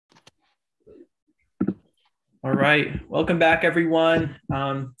All right, welcome back, everyone.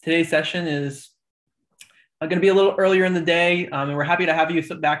 Today's session is going to be a little earlier in the day, and we're happy to have you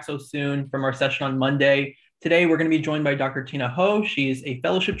back so soon from our session on Monday. Today, we're going to be joined by Dr. Tina Ho. She's a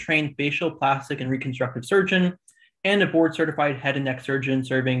fellowship-trained facial, plastic, and reconstructive surgeon and a board-certified head and neck surgeon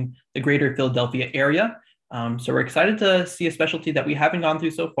serving the greater Philadelphia area. So we're excited to see a specialty that we haven't gone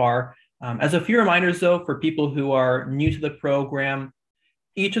through so far. As a few reminders, though, for people who are new to the program,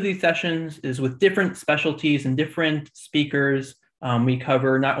 each of these sessions is with different specialties and different speakers. We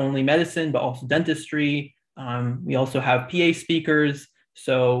cover not only medicine, but also dentistry. We also have PA speakers.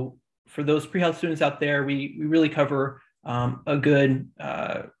 So for those pre-health students out there, we really cover a good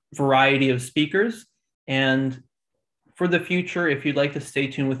variety of speakers. And for the future, if you'd like to stay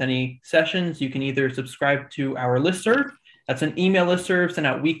tuned with any sessions, you can either subscribe to our listserv. That's an email listserv sent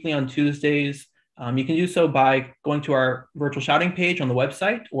out weekly on Tuesdays. You can do so by going to our virtual shouting page on the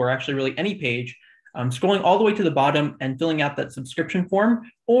website, or actually really any page, scrolling all the way to the bottom and filling out that subscription form,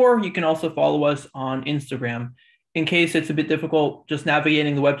 or you can also follow us on Instagram. In case it's a bit difficult just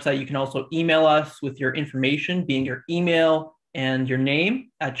navigating the website, you can also email us with your information, being your email and your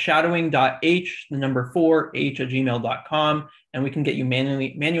name at shadowing.h, the number 4h at gmail.com, and we can get you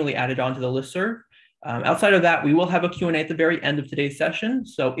manually added onto the listserv. Outside of that, we will have a Q&A at the very end of today's session.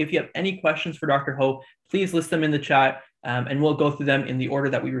 So if you have any questions for Dr. Ho, please list them in the chat and we'll go through them in the order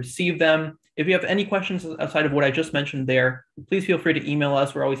that we receive them. If you have any questions outside of what I just mentioned there, please feel free to email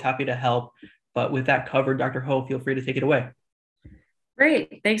us. We're always happy to help. But with that covered, Dr. Ho, feel free to take it away.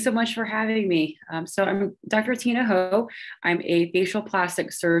 Great. Thanks so much for having me. So I'm Dr. Tina Ho. I'm a facial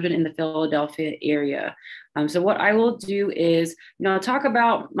plastic surgeon in the Philadelphia area. So what I will do is, talk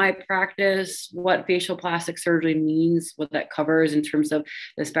about my practice, what facial plastic surgery means, what that covers in terms of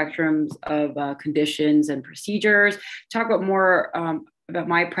the spectrums of conditions and procedures. Talk about more about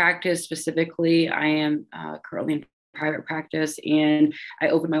my practice specifically. I am currently in private practice, and I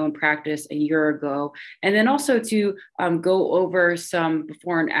opened my own practice a year ago. And then also to go over some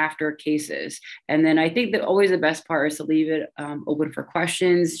before and after cases. And then I think that always the best part is to leave it open for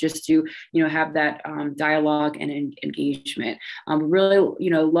questions, just to have that dialogue and engagement. Really,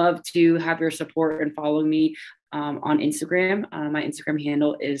 love to have your support and follow me on Instagram. My Instagram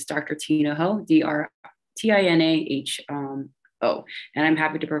handle is Dr. Tina Ho, DrTinaH. And I'm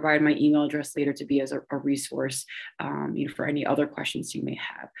happy to provide my email address later to be as a resource for any other questions you may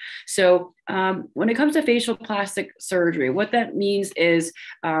have. So when it comes to facial plastic surgery, what that means is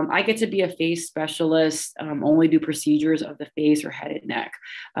I get to be a face specialist, only do procedures of the face or head and neck.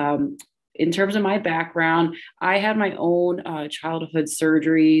 In terms of my background, I had my own childhood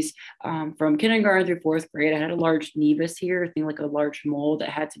surgeries from kindergarten through fourth grade. I had a large nevus here, I think like a large mole that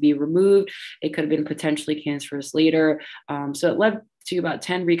had to be removed. It could have been potentially cancerous later. So it led to about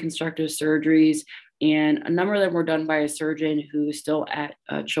 10 reconstructive surgeries, and a number of them were done by a surgeon who is still at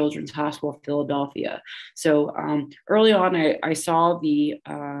Children's Hospital of Philadelphia. So early on, I saw the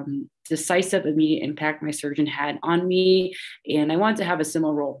decisive immediate impact my surgeon had on me, and I wanted to have a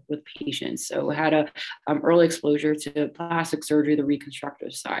similar role with patients. So I had a early exposure to plastic surgery, the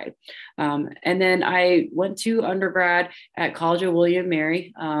reconstructive side. And then I went to undergrad at College of William and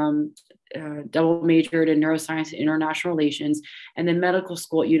Mary, double majored in neuroscience and international relations, and then medical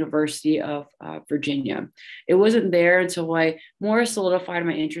school at University of Virginia. It wasn't there until I more solidified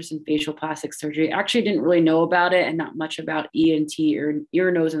my interest in facial plastic surgery. I actually didn't really know about it and not much about ENT, or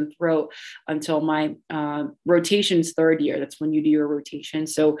ear, nose, and throat, until my rotations third year. That's when you do your rotation.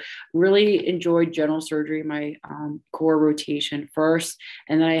 So really enjoyed general surgery, my core rotation first.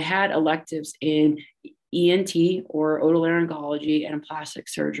 And then I had electives in ENT, or otolaryngology, and plastic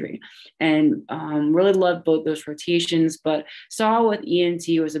surgery, and really loved both those rotations, but saw with ENT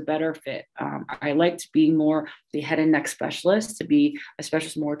was a better fit. I liked being more the head and neck specialist, to be a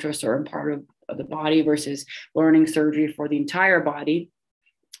specialist more to a certain part of the body versus learning surgery for the entire body.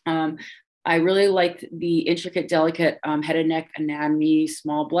 I really liked the intricate, delicate head and neck anatomy,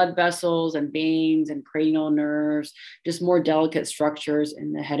 small blood vessels and veins and cranial nerves, just more delicate structures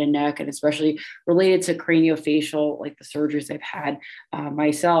in the head and neck, and especially related to craniofacial, like the surgeries I've had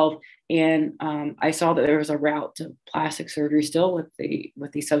myself. And I saw that there was a route to plastic surgery still with the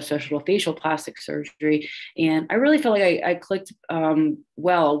subspecialty facial plastic surgery. And I really felt like I clicked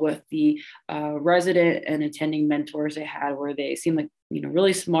well with the resident and attending mentors I had, where they seemed like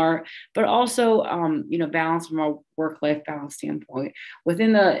really smart, but also, balanced from a work-life balance standpoint.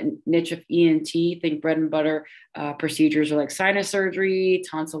 Within the niche of ENT, think bread and butter procedures are like sinus surgery,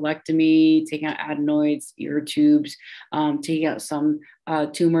 tonsillectomy, taking out adenoids, ear tubes, taking out some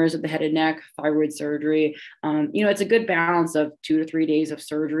tumors of the head and neck, thyroid surgery. It's a good balance of 2 to 3 days of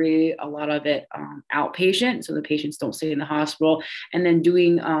surgery, a lot of it outpatient, so the patients don't stay in the hospital, and then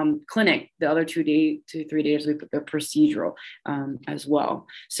doing clinic the other 2 to 3 days of the procedural as well.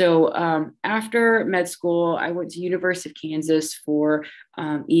 So after med school, I went to University of Kansas for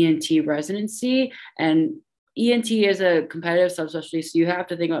ENT residency, and ENT is a competitive subspecialty, so you have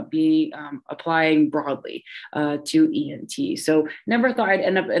to think about applying broadly to ENT. So never thought I'd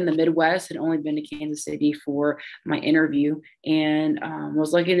end up in the Midwest. Had only been to Kansas City for my interview, and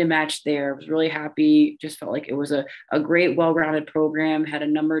was lucky to match there. Was really happy. Just felt like it was a great, well-rounded program. Had a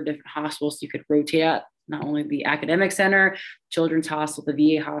number of different hospitals you could rotate at. Not only the academic center, children's hospital,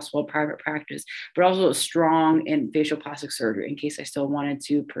 the VA hospital, private practice, but also strong in facial plastic surgery in case I still wanted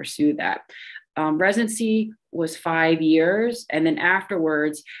to pursue that. Residency was 5 years. And then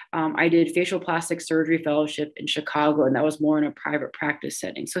afterwards, I did facial plastic surgery fellowship in Chicago, and that was more in a private practice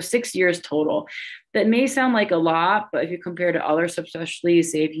setting. So 6 years total. That may sound like a lot, but if you compare to other subspecialties,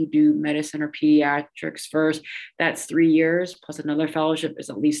 say if you do medicine or pediatrics first, that's 3 years, plus another fellowship is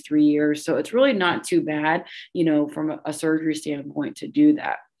at least 3 years. So it's really not too bad, from a surgery standpoint to do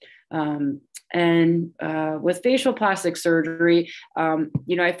that. With facial plastic surgery,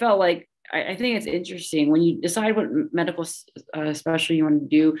 I felt like I think it's interesting when you decide what medical specialty you want to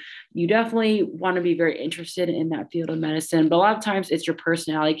do, you definitely want to be very interested in that field of medicine. But a lot of times it's your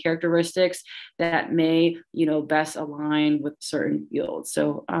personality characteristics that may, best align with certain fields.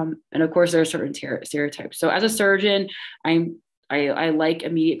 So, and of course there are certain stereotypes. So as a surgeon, I like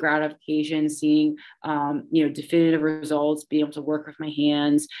immediate gratification, seeing, definitive results, being able to work with my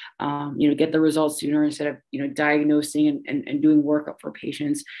hands, get the results sooner instead of, diagnosing and doing workup for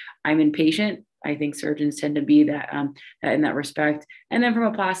patients. I'm impatient. I think surgeons tend to be that in that respect. And then from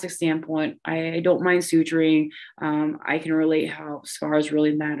a plastic standpoint, I don't mind suturing. I can relate how scars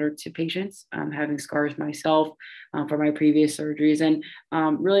really matter to patients, having scars myself for my previous surgeries, and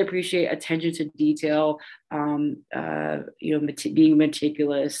really appreciate attention to detail, being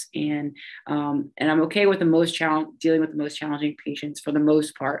meticulous, and I'm okay with dealing with the most challenging patients for the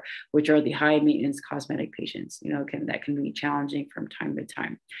most part, which are the high maintenance cosmetic patients, that can be challenging from time to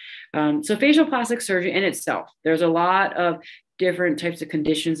time. So facial plastic surgery in itself, there's a lot of different types of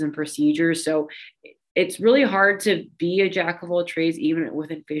conditions and procedures. So it's really hard to be a jack of all trades, even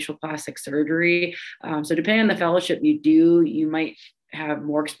within facial plastic surgery. So depending on the fellowship you do, you might have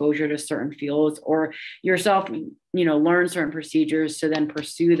more exposure to certain fields, or yourself, learn certain procedures to then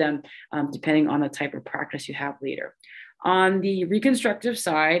pursue them, depending on the type of practice you have later. On the reconstructive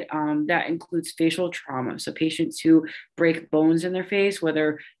side, that includes facial trauma. So patients who break bones in their face,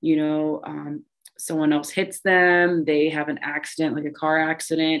 whether, someone else hits them, they have an accident, like a car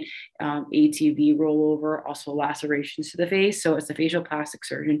accident, ATV rollover, also lacerations to the face. So as a facial plastic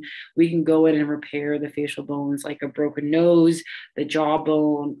surgeon, we can go in and repair the facial bones, like a broken nose, the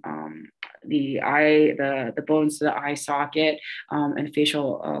jawbone, the eye, the bones to the eye socket, and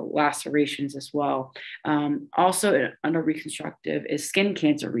facial lacerations as well. Also under reconstructive is skin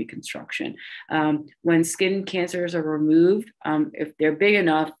cancer reconstruction. When skin cancers are removed, if they're big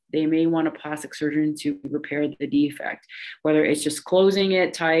enough, they may want a plastic surgeon to repair the defect, whether it's just closing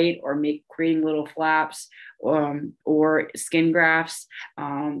it tight or creating little flaps, or skin grafts.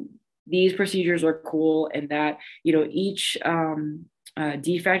 These procedures are cool in that, each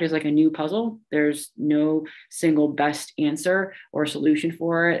defect is like a new puzzle. There's no single best answer or solution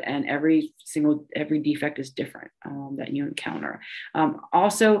for it, and every defect is different that you encounter.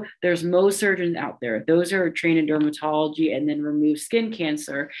 Also, there's Mohs surgeons out there. Those are trained in dermatology and then remove skin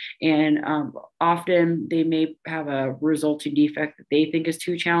cancer, and often they may have a resulting defect that they think is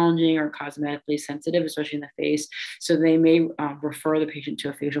too challenging or cosmetically sensitive, especially in the face. So they may refer the patient to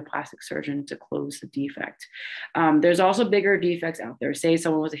a facial plastic surgeon to close the defect. There's also bigger defects out there. Say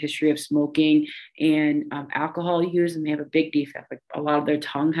someone with a history of smoking and alcohol use, and they have a big defect, like a lot of their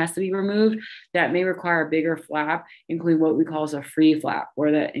tongue has to be removed. That may require a bigger flap, including what we call as a free flap,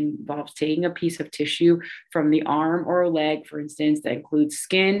 where that involves taking a piece of tissue from the arm or leg, for instance, that includes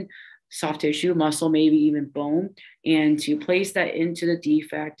skin, soft tissue, muscle, maybe even bone. And to place that into the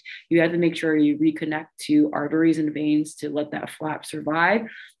defect, you have to make sure you reconnect to arteries and veins to let that flap survive.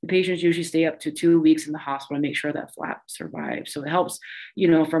 The patients usually stay up to 2 weeks in the hospital to make sure that flap survives. So it helps,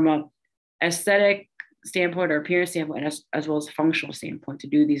 from a aesthetic standpoint or appearance standpoint, as well as functional standpoint, to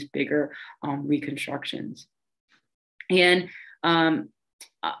do these bigger reconstructions. And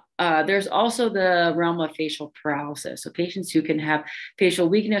There's also the realm of facial paralysis. So patients who can have facial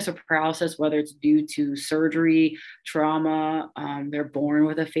weakness or paralysis, whether it's due to surgery, trauma, they're born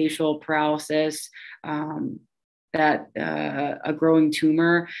with a facial paralysis, that a growing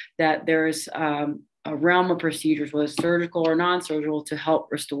tumor, that there's a realm of procedures, whether surgical or non-surgical, to help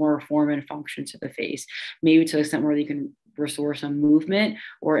restore form and function to the face, maybe to the extent where you can restore some movement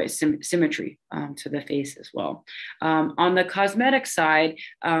or symmetry to the face as well. On the cosmetic side,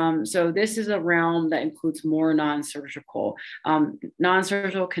 so this is a realm that includes more non-surgical.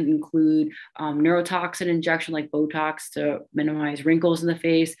 Non-surgical can include neurotoxin injection like Botox to minimize wrinkles in the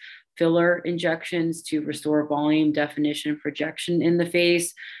face, filler injections to restore volume, definition, projection in the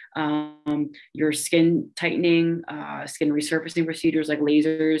face, your skin tightening, skin resurfacing procedures like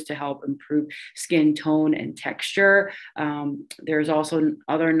lasers to help improve skin tone and texture. There's also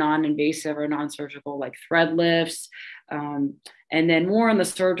other non-invasive or non-surgical like thread lifts. And then more on the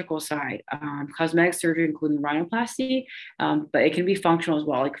surgical side, cosmetic surgery, including rhinoplasty, but it can be functional as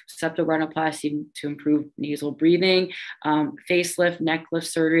well, like septal rhinoplasty to improve nasal breathing, facelift, neck lift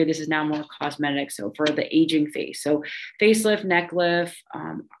surgery. This is now more cosmetic, so for the aging face. So facelift, neck lift,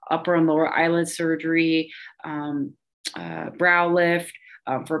 upper and lower eyelid surgery, brow lift,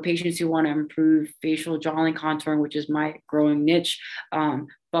 for patients who want to improve facial jawline contouring, which is my growing niche,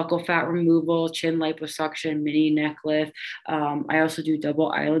 buccal fat removal, chin liposuction, mini neck lift. I also do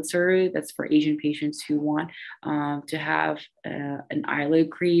double eyelid surgery. That's for Asian patients who want to have an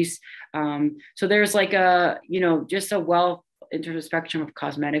eyelid crease. So there's like just a well in terms of spectrum of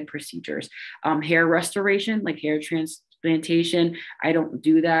cosmetic procedures. Hair restoration, like hair transplantation, I don't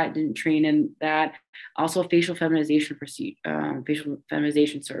do that, didn't train in that. Also facial feminization facial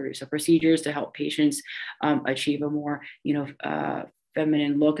feminization surgery. So procedures to help patients achieve a more,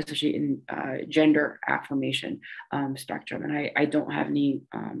 feminine look, especially in gender affirmation spectrum. And I don't have any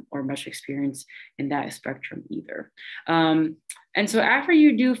or much experience in that spectrum either. And so after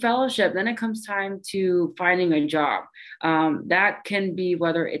you do fellowship, then it comes time to finding a job. That can be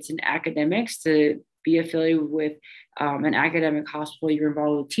whether it's in academics, to be affiliated with an academic hospital. You're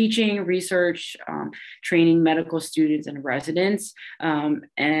involved with teaching, research, training medical students and residents,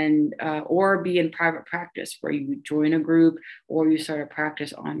 or be in private practice where you join a group or you start a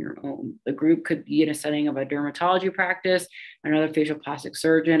practice on your own. The group could be in a setting of a dermatology practice, another facial plastic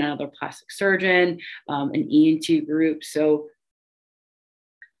surgeon, another plastic surgeon, an ENT group. So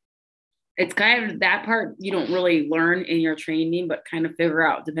it's kind of that part you don't really learn in your training, but kind of figure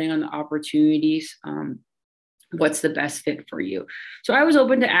out, depending on the opportunities, what's the best fit for you. So I was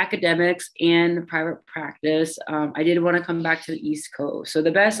open to academics and private practice. I did want to come back to the East Coast. So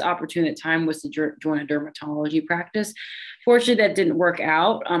the best opportunity at the time was to join a dermatology practice. Fortunately, that didn't work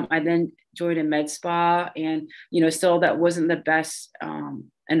out. I then joined a med spa, and still that wasn't the best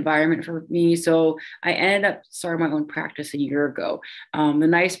environment for me. So I ended up starting my own practice a year ago. The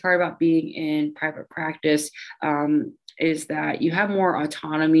nice part about being in private practice is that you have more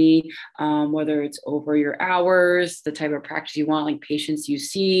autonomy, whether it's over your hours, the type of practice you want, like patients you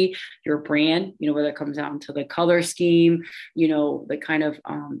see, your brand, whether it comes down to the color scheme, the kind of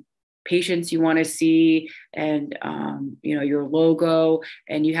patients you want to see, and your logo,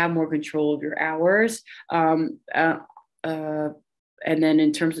 and you have more control of your hours. And then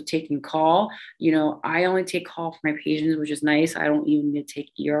in terms of taking call, I only take call for my patients, which is nice. I don't even need to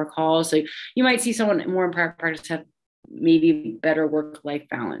take ER calls. So you might see someone more in private practice have maybe better work-life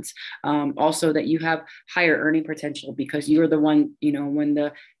balance. Also that you have higher earning potential because you're the one, when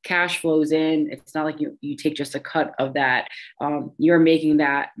the cash flows in, it's not like you take just a cut of that. You're making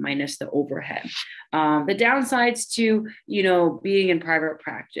that minus the overhead. The downsides to, being in private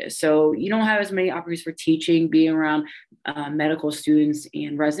practice. So you don't have as many opportunities for teaching, being around medical students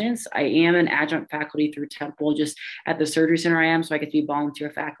and residents. I am an adjunct faculty through Temple, just at the surgery center I am. So I get to be volunteer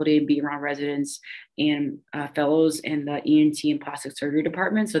faculty and be around residents and fellows in the ENT and plastic surgery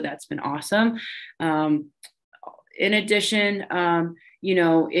department. So that's been awesome. In addition,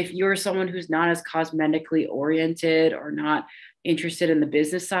 if you're someone who's not as cosmetically oriented or not interested in the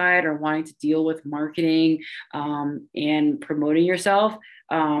business side or wanting to deal with marketing and promoting yourself,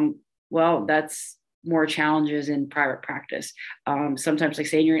 well, that's more challenges in private practice. Sometimes, like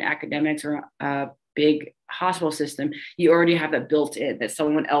say you're in academics or a big hospital system, you already have that built in, that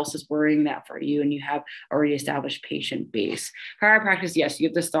someone else is worrying that for you, and you have already established patient base. Private practice, yes, you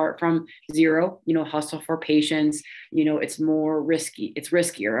have to start from zero, hustle for patients. It's more risky. It's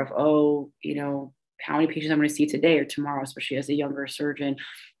riskier of, how many patients I'm going to see today or tomorrow, especially as a younger surgeon.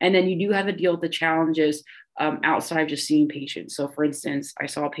 And then you do have to deal with the challenges outside of just seeing patients. So for instance, I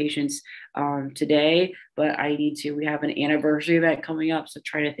saw patients today, but we have an anniversary event coming up. So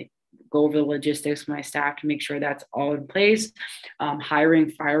try to go over the logistics with my staff to make sure that's all in place. Hiring,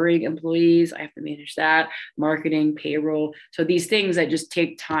 firing employees, I have to manage that, marketing, payroll. So these things that just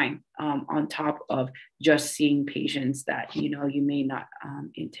take time on top of just seeing patients that, you may not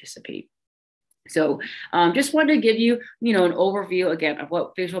anticipate. So just wanted to give you, an overview again of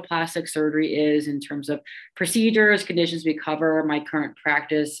what facial plastic surgery is in terms of procedures, conditions we cover, my current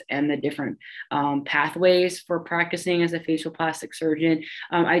practice, and the different pathways for practicing as a facial plastic surgeon.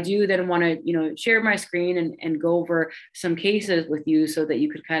 I do then want to, share my screen and go over some cases with you so that you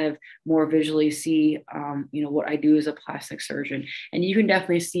could kind of more visually see, what I do as a plastic surgeon. And you can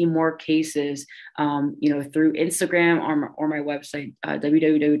definitely see more cases, through Instagram or my website,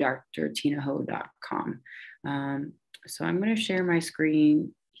 www.drtinaho.com. So I'm going to share my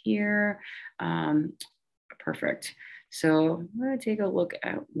screen here. Perfect. So I'm going to take a look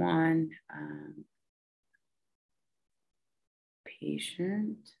at one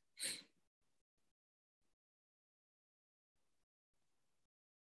patient.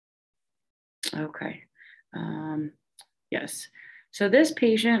 Okay. Yes. So this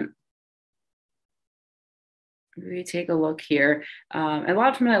patient, we take a look here. A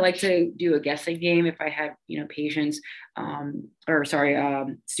lot of times I like to do a guessing game if I have, patients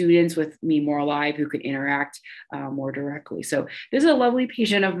students with me more alive who could interact more directly. So this is a lovely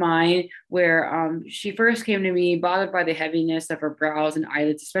patient of mine where she first came to me bothered by the heaviness of her brows and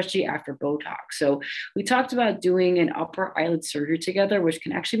eyelids, especially after Botox. So we talked about doing an upper eyelid surgery together, which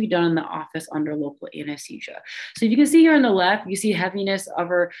can actually be done in the office under local anesthesia. So you can see here on the left, you see heaviness of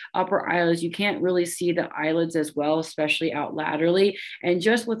her upper eyelids. You can't really see the eyelids as well, especially out laterally. And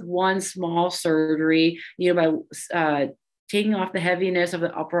just with one small surgery, by taking off the heaviness of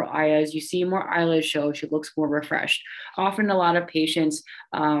the upper eyelids, you see more eyelids show. She looks more refreshed. Often, a lot of patients,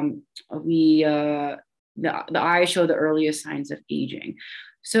 the eyes show the earliest signs of aging.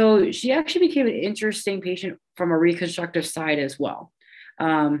 So she actually became an interesting patient from a reconstructive side as well.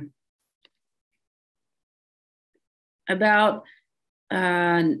 It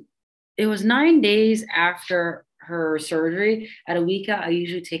was 9 days after her surgery. At a week out, I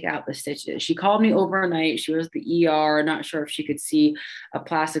usually take out the stitches. She called me overnight. She was at the ER, not sure if she could see a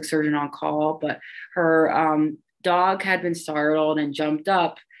plastic surgeon on call, but her dog had been startled and jumped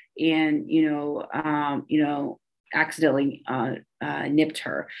up and, accidentally nipped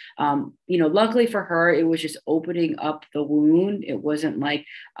her. Luckily for her, it was just opening up the wound. It wasn't like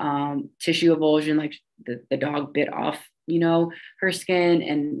tissue avulsion, like the dog bit off, her skin.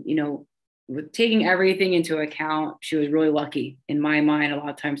 And, with taking everything into account, she was really lucky. In my mind, a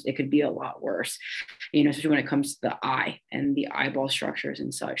lot of times it could be a lot worse, especially when it comes to the eye and the eyeball structures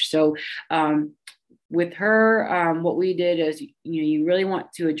and such. So with her, what we did is, you really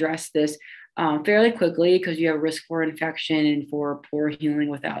want to address this fairly quickly because you have risk for infection and for poor healing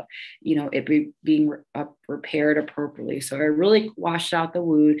without, it being repaired appropriately. So I really washed out the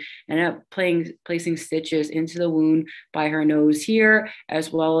wound and ended up placing stitches into the wound by her nose here,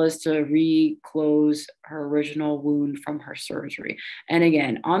 as well as to reclose her original wound from her surgery. And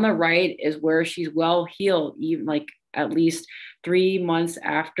again, on the right is where she's well healed, even like at least 3 months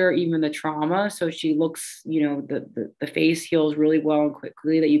after even the trauma. So she looks, the face heals really well and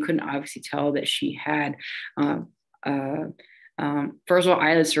quickly, that you couldn't obviously tell that she had first of all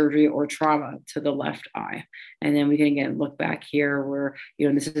eyelid surgery or trauma to the left eye. And then we can again look back here where,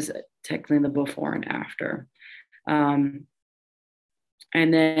 this is technically the before and after.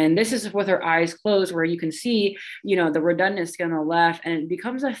 And then this is with her eyes closed, where you can see, the redundant skin on the left, and it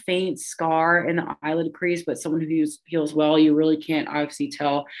becomes a faint scar in the eyelid crease. But someone who heals well, you really can't obviously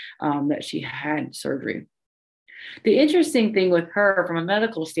tell that she had surgery. The interesting thing with her from a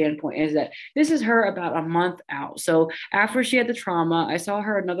medical standpoint is that this is her about a month out. So after she had the trauma, I saw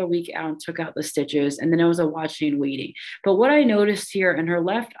her another week out and took out the stitches, and then it was a watching and waiting. But what I noticed here in her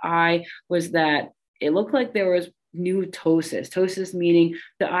left eye was that it looked like there was new ptosis. Ptosis meaning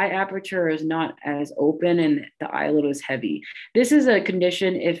the eye aperture is not as open and the eyelid is heavy. This is a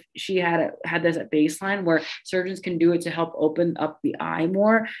condition if she had this at baseline where surgeons can do it to help open up the eye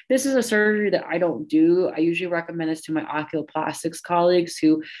more. This is a surgery that I don't do. I usually recommend this to my oculoplastics colleagues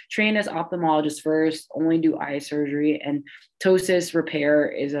who train as ophthalmologists first, only do eye surgery. And ptosis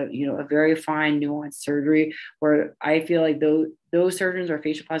repair is a very fine nuanced surgery where I feel like those surgeons or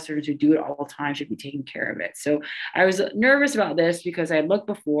facial plastic surgeons who do it all the time should be taking care of it. So I was nervous about this because I had looked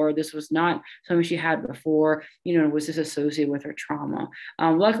before. This was not something she had before, was this associated with her trauma?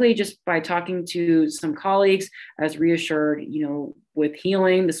 Luckily, just by talking to some colleagues, I was reassured, with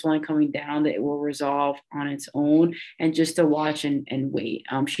healing, the swelling coming down, that it will resolve on its own, and just to watch and wait.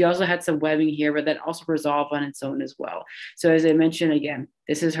 She also had some webbing here, but that also resolved on its own as well. So as I mentioned, again,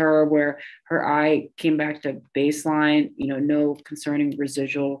 this is her where her eye came back to baseline, no concerning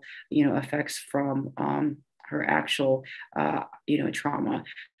residual, effects from her actual, trauma.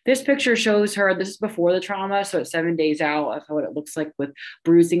 This picture shows her, this is before the trauma, so it's 7 days out of what it looks like with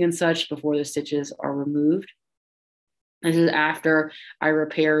bruising and such before the stitches are removed. This is after I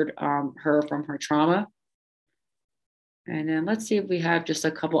repaired her from her trauma. And then let's see if we have just a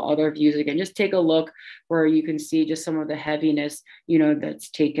couple other views. Again, just take a look where you can see just some of the heaviness,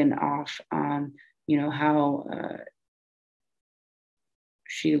 that's taken off, how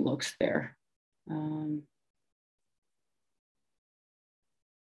she looks there. And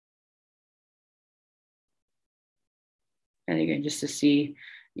again, just to see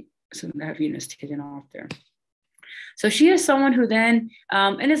some of the heaviness taken off there. So she is someone who then,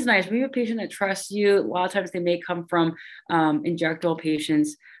 and it's nice, we have a patient that trusts you. A lot of times they may come from injectable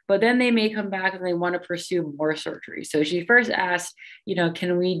patients, but then they may come back and they want to pursue more surgery. So she first asked,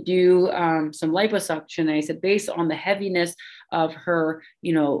 can we do some liposuction? And I said, based on the heaviness of her,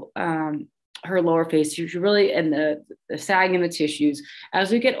 her lower face, she really, and the sagging in the tissues.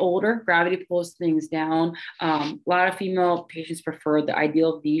 As we get older, gravity pulls things down. A lot of female patients prefer the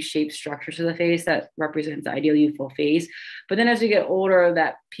ideal V-shaped structure to the face that represents the ideal youthful face. But then as we get older,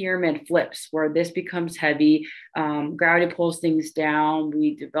 that pyramid flips where this becomes heavy. Gravity pulls things down.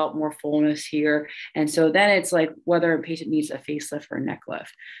 We develop more fullness here. And so then it's like whether a patient needs a facelift or a neck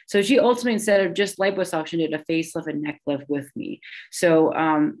lift. So she ultimately, instead of just liposuction, did a facelift and neck lift with me. So,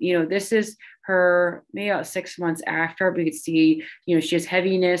 this is her maybe about 6 months after. We could see, she has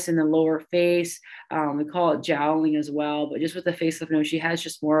heaviness in the lower face. We call it jowling as well, but just with the facelift, she has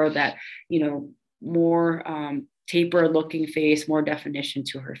just more of that, more taper looking face, more definition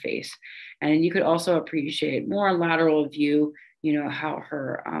to her face. And you could also appreciate more lateral view, how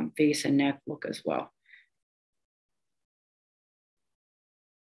her face and neck look as well.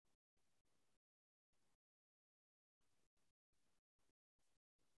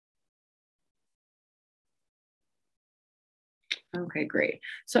 Okay, great.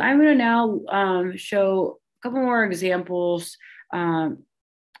 So I'm going to now show a couple more examples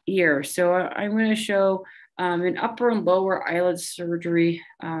here. So I'm going to show an upper and lower eyelid surgery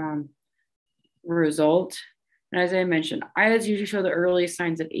result. And as I mentioned, eyelids usually show the earliest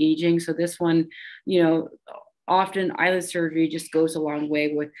signs of aging. So this one, often eyelid surgery just goes a long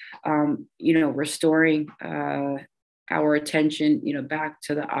way with, restoring our attention, back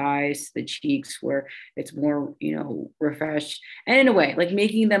to the eyes, the cheeks, where it's more, refreshed, and in a way, like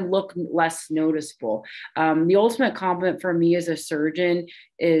making them look less noticeable. The ultimate compliment for me as a surgeon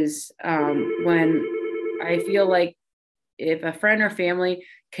is when I feel like if a friend or family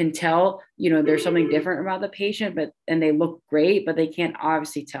can tell, there's something different about the patient, and they look great, but they can't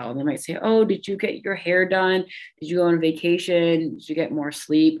obviously tell. They might say, oh, did you get your hair done? Did you go on vacation? Did you get more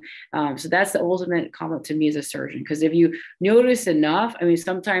sleep? So that's the ultimate compliment to me as a surgeon. Because if you notice enough,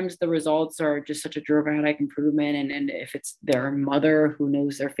 sometimes the results are just such a dramatic improvement. And if it's their mother who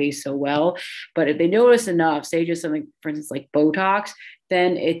knows their face so well, but if they notice enough, say just something, for instance, like Botox,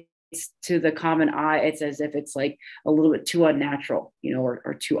 then it's to the common eye, it's as if it's like a little bit too unnatural,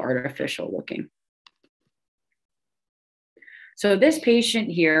 or too artificial looking. So this patient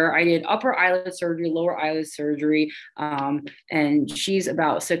here, I did upper eyelid surgery, lower eyelid surgery, and she's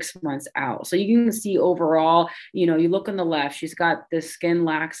about 6 months out. So you can see overall, you look on the left, she's got this skin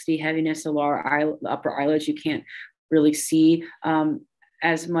laxity, heaviness of the upper eyelids. You can't really see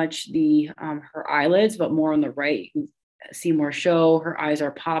as much her eyelids, but more on the right, you can see more show, her eyes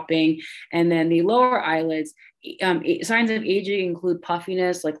are popping. And then the lower eyelids, signs of aging include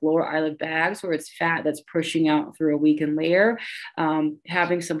puffiness, like lower eyelid bags, where it's fat that's pushing out through a weakened layer,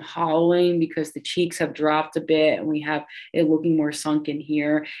 having some hollowing because the cheeks have dropped a bit and we have it looking more sunken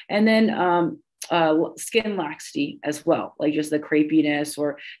here. And then skin laxity as well, like just the crepiness,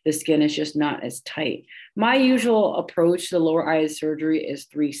 or the skin is just not as tight. My usual approach to the lower eyelid surgery is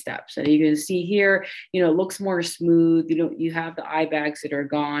 3 steps. And you can see here, it looks more smooth. You have the eye bags that are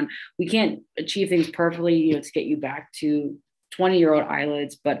gone. We can't achieve things perfectly, to get you back to 20-year-old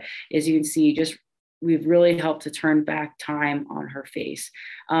eyelids. But as you can see, we've really helped to turn back time on her face.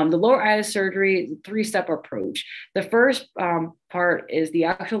 The lower eyelid surgery, 3-step approach. The first part is the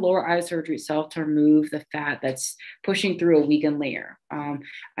actual lower eyelid surgery itself to remove the fat that's pushing through a weakened layer.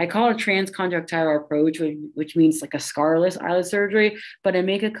 I call it a transconjunctival approach, which means like a scarless eyelid surgery, but I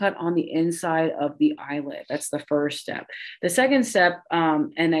make a cut on the inside of the eyelid. That's the first step. The second step,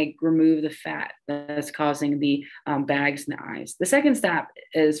 and I remove the fat that's causing the bags in the eyes. The second step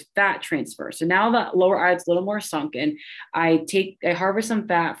is fat transfer. So now the lower eyelid's a little more sunken. I harvest some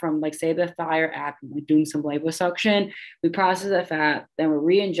fat from, like, say, the thigh or abdomen, like doing some liposuction. We process the fat, then we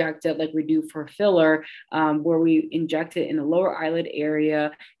re-inject it like we do for filler, where we inject it in the lower eyelid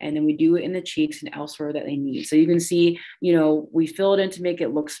area, and then we do it in the cheeks and elsewhere that they need. So you can see, we fill it in to make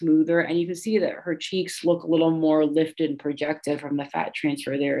it look smoother, and you can see that her cheeks look a little more lifted and projected from the fat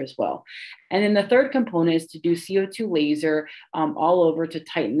transfer there as well. And then the third component is to do CO2 laser all over to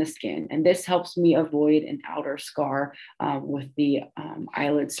tighten the skin. And this helps me avoid an outer scar with the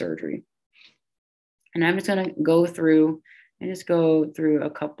eyelid surgery. And I'm just going to go through a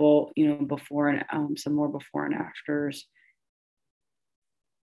couple, before and some more before and afters.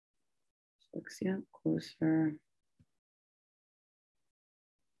 Let's see up closer.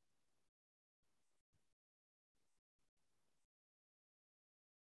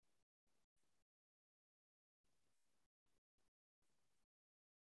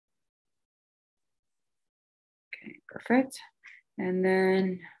 Okay, perfect. And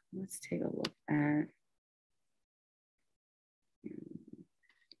then let's take a look at,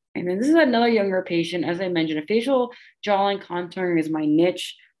 and then this is another younger patient. As I mentioned, a facial jawline contouring is my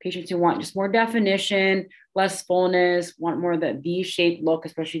niche. Patients who want just more definition, less fullness, want more of that V-shaped look,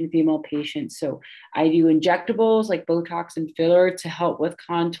 especially in female patients. So I do injectables like Botox and filler to help with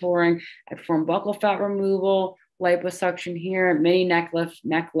contouring. I perform buccal fat removal, liposuction here, mini neck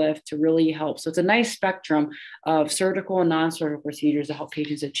lift to really help. So it's a nice spectrum of surgical and non-surgical procedures to help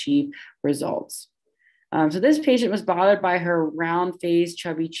patients achieve results. So this patient was bothered by her round face,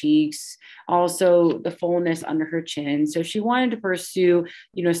 chubby cheeks, also the fullness under her chin. So she wanted to pursue,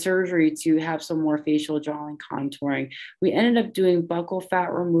 surgery to have some more facial jawline contouring. We ended up doing buccal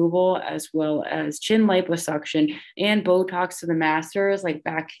fat removal as well as chin liposuction and Botox to the masters, like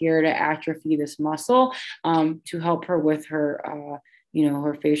back here, to atrophy this muscle to help her with her,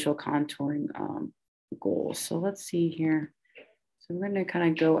 her facial contouring goals. So let's see here. So I'm going to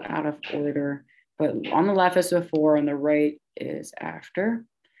kind of go out of order. But on the left is before, on the right is after.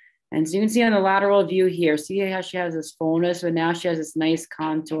 And so you can see on the lateral view here, see how she has this fullness, but now she has this nice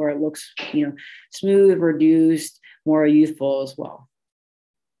contour. It looks, smooth, reduced, more youthful as well.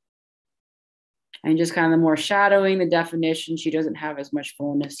 And just kind of the more shadowing, the definition, she doesn't have as much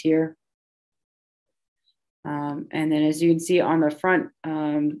fullness here. And then as you can see on the front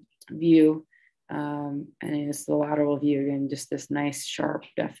view, and it's the lateral view, again, just this nice sharp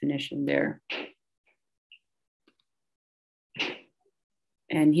definition there.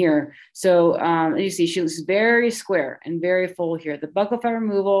 And here, so you see, she looks very square and very full here. The buccal fat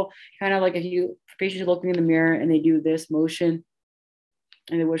removal, kind of like if patients are looking in the mirror and they do this motion,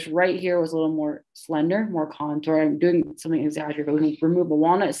 and they wish right here was a little more slender, more contour. I'm doing something exaggerated, but we can remove a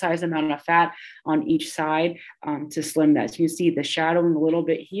walnut-sized amount of fat on each side to slim that. So you see the shadowing a little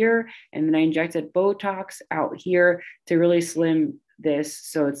bit here, and then I injected Botox out here to really slim this,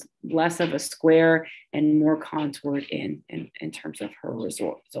 so it's less of a square and more contoured in terms of her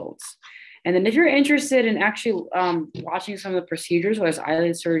results. And then if you're interested in actually watching some of the procedures, whether it's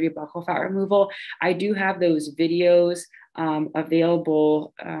eyelid surgery, buccal fat removal, I do have those videos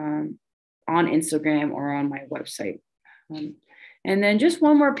available on Instagram or on my website. And then just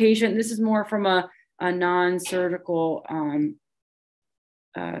one more patient. This is more from a non-surgical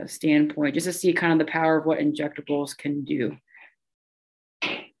standpoint, just to see kind of the power of what injectables can do.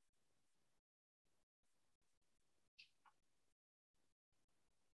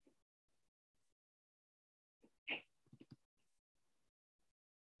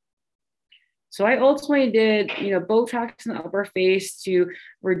 So I ultimately did, Botox in the upper face to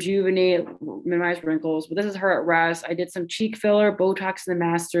rejuvenate, minimize wrinkles. But this is her at rest. I did some cheek filler, Botox in the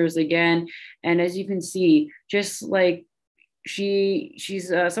masters again. And as you can see, just like she's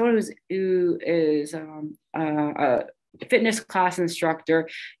someone who is a fitness class instructor,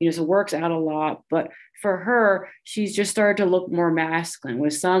 so works out a lot. But for her, she's just started to look more masculine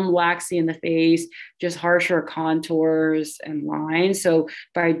with some laxity in the face, just harsher contours and lines. So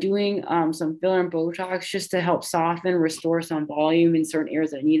by doing some filler and Botox just to help soften, restore some volume in certain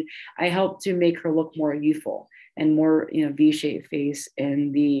areas that I need, I help to make her look more youthful and more, V-shaped face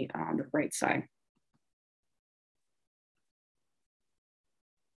in the right side.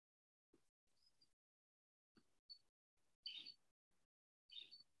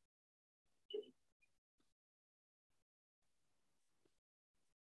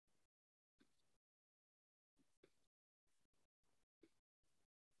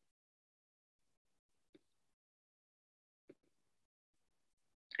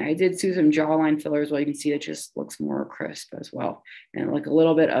 I did do some jawline fillers. Well, you can see it just looks more crisp as well, and like a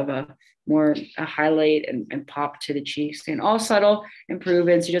little bit of a highlight and pop to the cheeks, and all subtle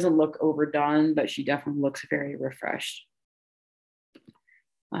improvements. She doesn't look overdone, but she definitely looks very refreshed.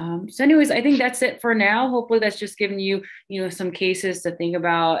 So anyways, I think that's it for now. Hopefully that's just giving you, some cases to think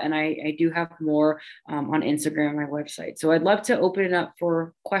about. And I do have more on Instagram, my website. So I'd love to open it up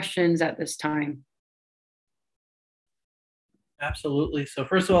for questions at this time. Absolutely. So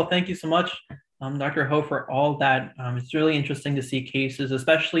first of all, thank you so much, Dr. Ho, for all that. It's really interesting to see cases,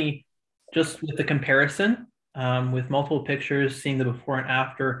 especially just with the comparison with multiple pictures, seeing the before and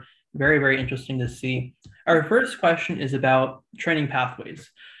after. Very, very interesting to see. Our first question is about training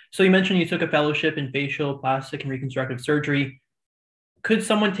pathways. So you mentioned you took a fellowship in facial, plastic, and reconstructive surgery. Could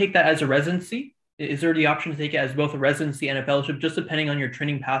someone take that as a residency? Is there the option to take it as both a residency and a fellowship, just depending on your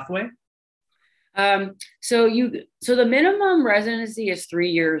training pathway? So the minimum residency is 3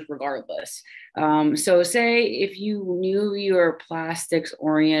 years regardless. So say if you knew you were plastics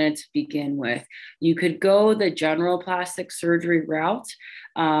oriented to begin with, you could go the general plastic surgery route.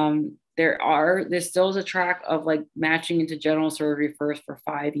 There's still a track of like matching into general surgery first for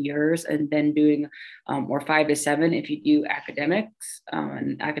 5 years and then doing or 5 to 7 if you do academics,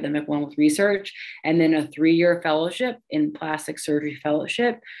 an academic one with research, and then a 3-year fellowship in plastic surgery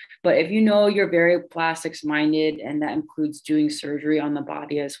fellowship. But if you know you're very plastics minded and that includes doing surgery on the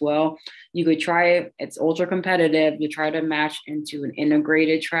body as well, you could try, it's ultra competitive, you try to match into an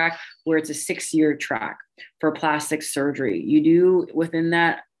integrated track where it's a 6-year track for plastic surgery. You do within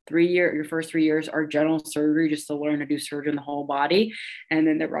that your first 3 years are general surgery just to learn to do surgery in the whole body. And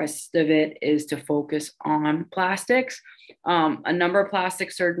then the rest of it is to focus on plastics. A number of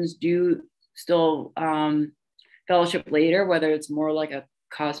plastic surgeons do still fellowship later, whether it's more like a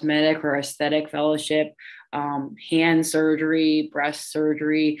cosmetic or aesthetic fellowship, hand surgery, breast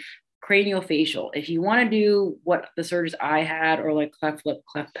surgery, craniofacial. If you want to do what the surgeries I had, or like cleft lip,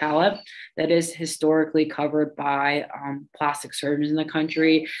 cleft palate, that is historically covered by plastic surgeons in the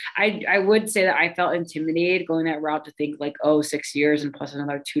country. I would say that I felt intimidated going that route to think like, 6 years and plus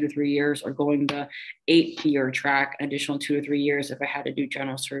another 2 to 3 years, or going the 8-year track, an additional 2 to 3 years if I had to do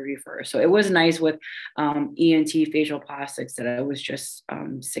general surgery first. So it was nice with ENT facial plastics that it was just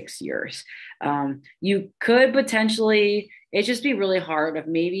 6 years. You could potentially, it'd just be really hard if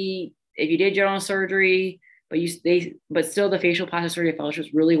maybe if you did general surgery, but still the facial plastic surgery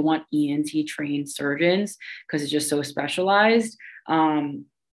fellowships really want ENT trained surgeons because it's just so specialized.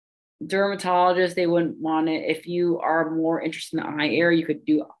 Dermatologists, they wouldn't want it. If you are more interested in the eye area, you could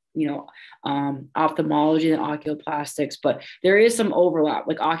do ophthalmology and oculoplastics, but there is some overlap.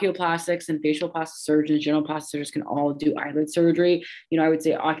 Like oculoplastics and facial plastic surgeons, general plastic surgeons can all do eyelid surgery. I would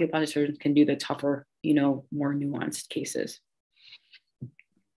say oculoplastic surgeons can do the tougher, more nuanced cases.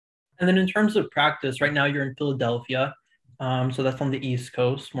 And then in terms of practice, right now you're in Philadelphia, so that's on the East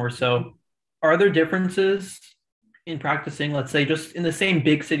Coast more so. Are there differences in practicing, let's say, just in the same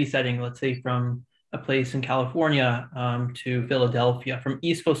big city setting, let's say from a place in California to Philadelphia, from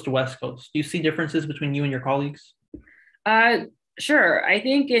East Coast to West Coast? Do you see differences between you and your colleagues? Sure. I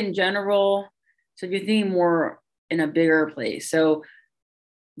think in general, so if you're thinking more in a bigger place, so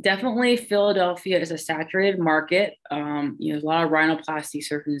definitely Philadelphia is a saturated market. There's a lot of rhinoplasty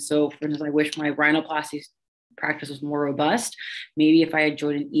surgeons. So for instance, I wish my rhinoplasty practice was more robust. Maybe if I had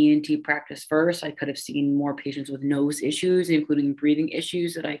joined an ENT practice first, I could have seen more patients with nose issues, including breathing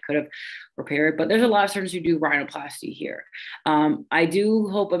issues that I could have repaired. But there's a lot of surgeons who do rhinoplasty here. I do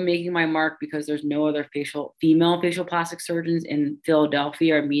hope I'm making my mark because there's no other female facial plastic surgeons in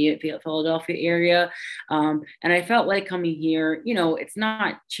Philadelphia or immediate Philadelphia area. And I felt like coming here, it's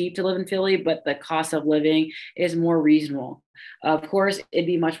not cheap to live in Philly, but the cost of living is more reasonable. Of course, it'd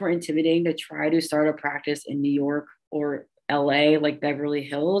be much more intimidating to try to start a practice in New York or LA, like Beverly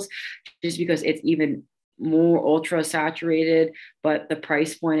Hills, just because it's even more ultra saturated, but the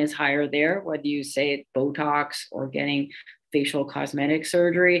price point is higher there, whether you say it's Botox or getting facial cosmetic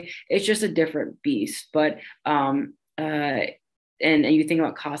surgery. It's just a different beast. But and you think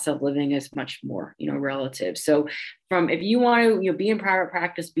about cost of living is much more, relative. So if you want to, be in private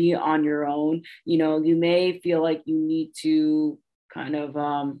practice, be on your own, you may feel like you need to kind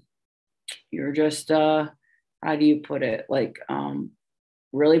of, you're just, how do you put it? Like,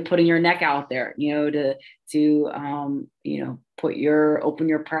 really putting your neck out there, to open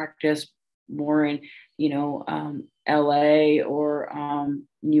your practice more in, LA or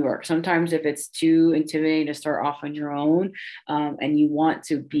New York. Sometimes if it's too intimidating to start off on your own, and you want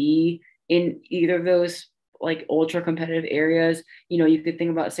to be in either of those like ultra competitive areas, you could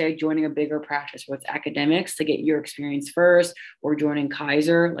think about, say, joining a bigger practice where it's academics to get your experience first, or joining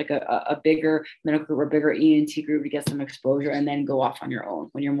Kaiser, like a bigger medical group or bigger ENT group to get some exposure, and then go off on your own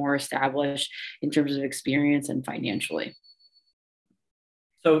when you're more established in terms of experience and financially.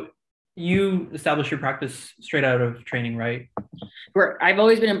 So you established your practice straight out of training, right? I've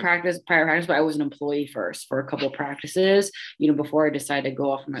always been in private practice, but I was an employee first for a couple of practices, before I decided to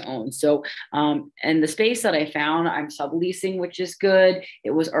go off on my own. So, and the space that I found, I'm subleasing, which is good.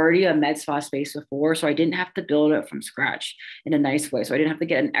 It was already a med spa space before, so I didn't have to build it from scratch in a nice way. So I didn't have to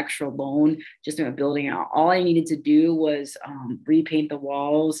get an extra loan just in building out. All I needed to do was repaint the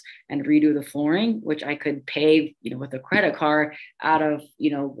walls and redo the flooring, which I could pay, with a credit card out of,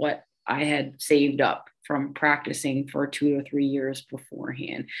 what I had saved up from practicing for 2 or 3 years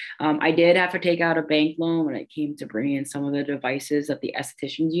beforehand. I did have to take out a bank loan when it came to bringing in some of the devices that the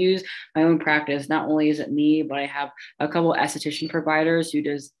estheticians use. My own practice, not only is it me, but I have a couple of esthetician providers who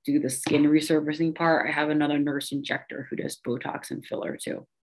do the skin resurfacing part. I have another nurse injector who does Botox and filler too.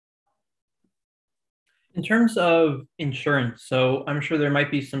 In terms of insurance, so I'm sure there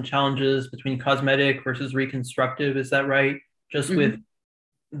might be some challenges between cosmetic versus reconstructive. Is that right? Just with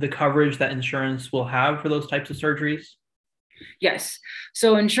the coverage that insurance will have for those types of surgeries? Yes.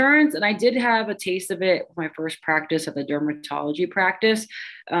 So insurance, and I did have a taste of it with my first practice at the dermatology practice.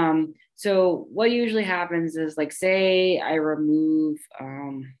 So what usually happens is, like, say I remove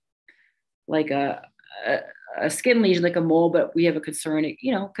like a skin lesion, like a mole, but we have a concern, it,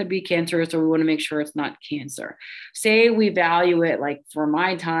 could be cancerous, or we want to make sure it's not cancer. Say we value it, like for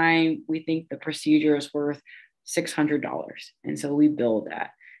my time, we think the procedure is worth $600. And so we bill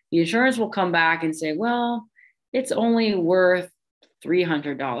that. The insurance will come back and say, well, it's only worth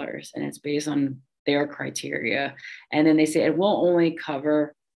 $300, and it's based on their criteria. And then they say it will only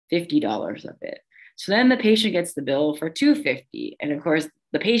cover $50 of it. So then the patient gets the bill for $250. And of course,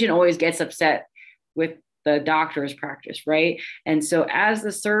 the patient always gets upset with the doctor's practice, right? And so as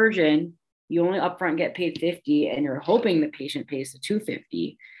the surgeon, you only upfront get paid $50, and you're hoping the patient pays the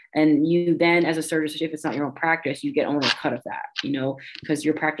 $250. And you then, as a surgeon, if it's not your own practice, you get only a cut of that, because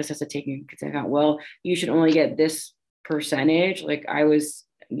your practice has to take into account, well, you should only get this percentage. Like I was,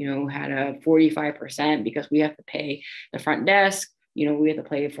 had a 45% because we have to pay the front desk, we have to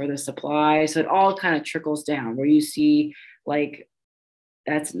pay for the supply. So it all kind of trickles down where you see, like,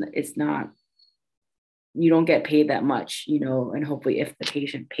 it's not, you don't get paid that much, and hopefully if the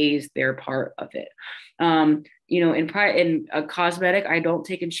patient pays their part of it. In a cosmetic, I don't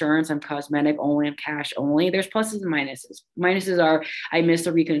take insurance. I'm cosmetic only, I'm cash only. There's pluses and minuses. Minuses are, I miss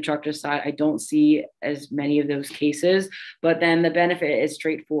the reconstructive side. I don't see as many of those cases, but then the benefit is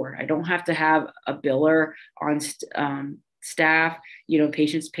straightforward. I don't have to have a biller on staff.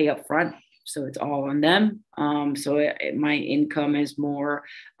 Patients pay up front, so it's all on them. My income is more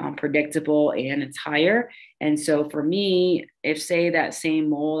predictable, and it's higher. And so for me, if say that same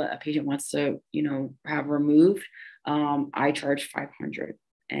mole that a patient wants to, have removed, I charge $500,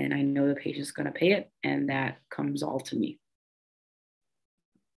 and I know the patient's going to pay it, and that comes all to me.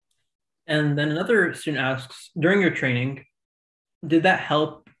 And then another student asks, during your training, did that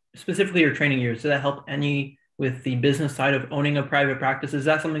help, specifically your training years, did that help any with the business side of owning a private practice? Is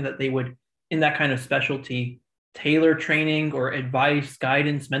that something that they would, in that kind of specialty, tailor training or advice,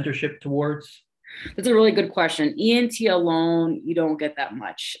 guidance, mentorship towards? That's a really good question. ENT alone, you don't get that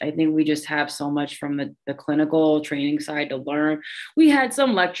much. I think we just have so much from the clinical training side to learn. We had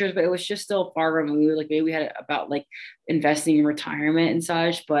some lectures, but it was just still far removed. Like maybe we had about like investing in retirement and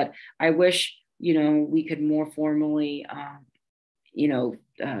such, but I wish, we could more formally,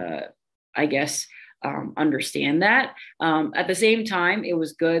 I guess, understand that. At the same time, it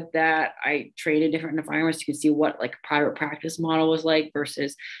was good that I trained in different environments. You could see what like private practice model was like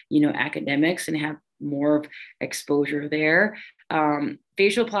versus, academics, and have more of exposure there.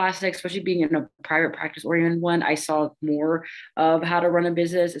 Facial plastic, especially being in a private practice oriented one, I saw more of how to run a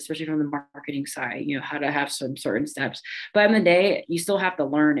business, especially from the marketing side, how to have some certain steps. But in the day, you still have to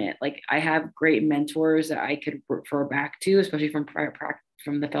learn it. Like I have great mentors that I could refer back to, especially from private practice,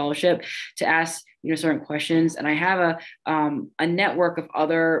 from the fellowship, to ask, certain questions. And I have a network of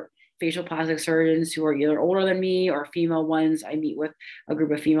other facial plastic surgeons who are either older than me or female ones. I meet with a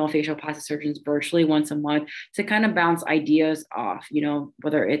group of female facial plastic surgeons virtually once a month to kind of bounce ideas off,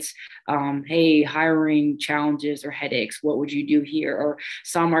 whether it's, hey, hiring challenges or headaches, what would you do here? Or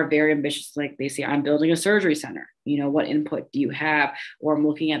some are very ambitious, like they say, I'm building a surgery center. What input do you have? Or I'm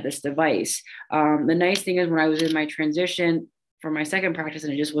looking at this device. The nice thing is when I was in my transition for my second practice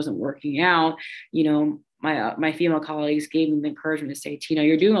and it just wasn't working out, my female colleagues gave me the encouragement to say, Tina,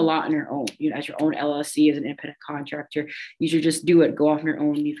 you're doing a lot on your own. As your own LLC, as an independent contractor, you should just do it. Go off on your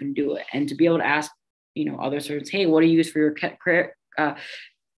own. You can do it. And to be able to ask, other surgeons, hey, what do you use for your credit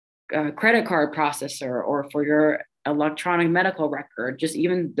card processor or for your electronic medical record? Just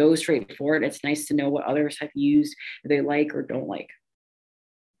even those straightforward. It's nice to know what others have used, that they like or don't like.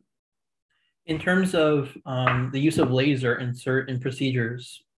 In terms of the use of laser in certain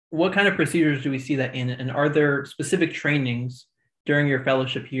procedures, what kind of procedures do we see that in? And are there specific trainings during your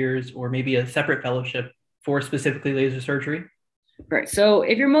fellowship years or maybe a separate fellowship for specifically laser surgery? Right. So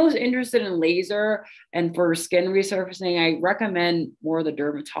if you're most interested in laser and for skin resurfacing, I recommend more the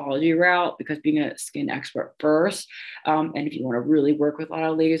dermatology route, because being a skin expert first. And if you want to really work with a lot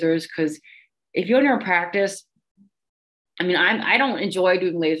of lasers, because if you're in your practice, I don't enjoy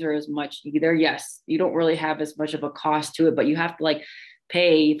doing laser as much either. Yes, you don't really have as much of a cost to it, but you have to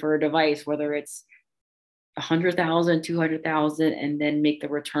pay for a device, whether it's 100,000, 200,000, and then make the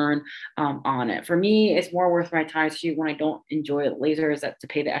return on it. For me, it's more worth my time, especially when I don't enjoy laser, is that to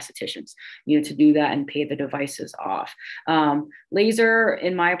pay the estheticians, to do that and pay the devices off. Laser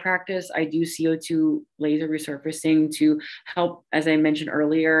in my practice, I do CO2 laser resurfacing to help, as I mentioned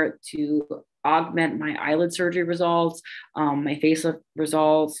earlier, to augment my eyelid surgery results, my facelift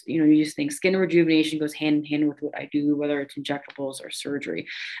results. You just think skin rejuvenation goes hand in hand with what I do, whether it's injectables or surgery.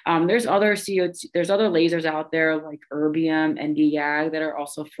 There's other lasers out there like erbium and DIAG that are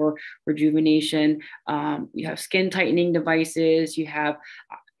also for rejuvenation. You have skin tightening devices. You have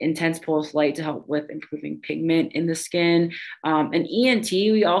intense pulse light to help with improving pigment in the skin. And ENT,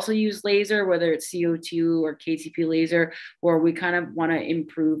 we also use laser, whether it's CO2 or KTP laser, where we kind of want to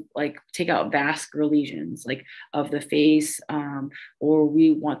improve, take out vascular lesions of the face, or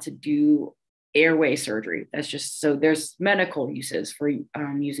we want to do airway surgery. That's just, so there's medical uses for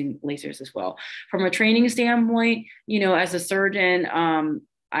using lasers as well. From a training standpoint, as a surgeon,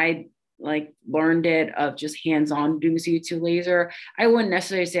 I learned it of just hands-on doing CO2 laser. I wouldn't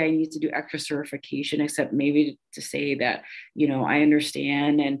necessarily say I need to do extra certification, except maybe to say that, I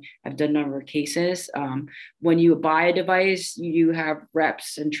understand and I've done a number of cases. When you buy a device, you have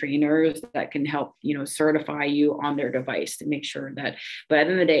reps and trainers that can help, certify you on their device to make sure that, but at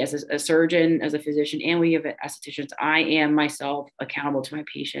the end of the day, as a surgeon, as a physician, and we have estheticians, I am myself accountable to my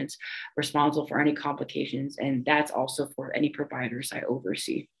patients, responsible for any complications. And that's also for any providers I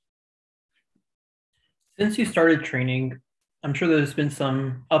oversee. Since you started training, I'm sure there's been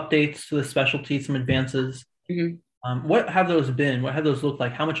some updates to the specialty, some advances. Mm-hmm. What have those been? What have those looked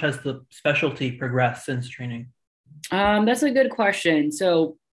like? How much has the specialty progressed since training? That's a good question.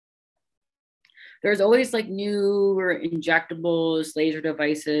 So there's always newer injectables, laser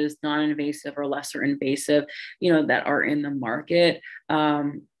devices, non-invasive or lesser invasive, that are in the market.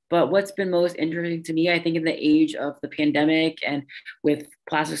 But what's been most interesting to me, I think, in the age of the pandemic and with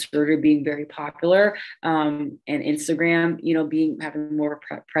plastic surgery being very popular, and Instagram, having more of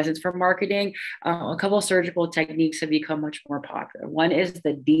a presence for marketing, a couple of surgical techniques have become much more popular. One is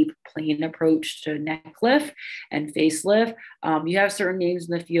the deep plane approach to neck lift and facelift. You have certain names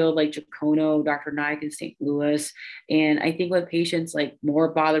in the field like Jacono, Dr. Nike in St. Louis. And I think with patients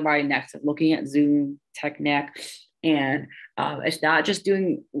more bothered by necks, looking at Zoom, tech neck, and it's not just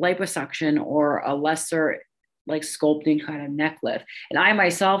doing liposuction or a lesser sculpting kind of neck lift. And I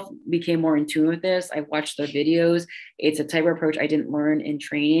myself became more in tune with this. I watched the videos. It's a type of approach I didn't learn in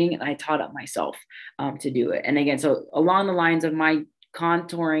training, and I taught it myself to do it. And again, so along the lines of my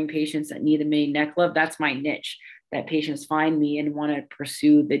contouring patients that need a mini neck lift, that's my niche, that patients find me and want to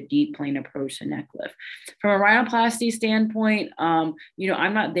pursue the deep plane approach to neck lift. From a rhinoplasty standpoint, I'm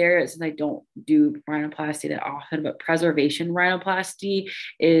not there since I don't do rhinoplasty that often, but preservation rhinoplasty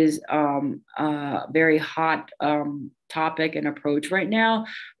is a very hot topic and approach right now.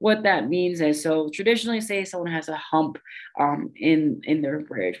 What that means is, so traditionally, say someone has a hump in their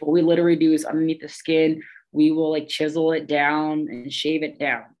bridge. What we literally do is underneath the skin, we will chisel it down and shave it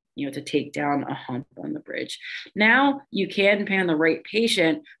down, to take down a hump on the bridge. Now you can, depending on the right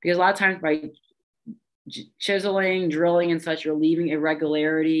patient, because a lot of times by chiseling, drilling and such, you're leaving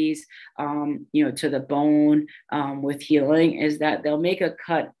irregularities, to the bone with healing, is that they'll make a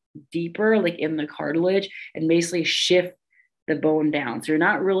cut deeper, in the cartilage, and basically shift the bone down. So you're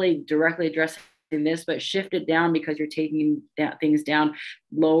not really directly addressing this, but shift it down because you're taking things down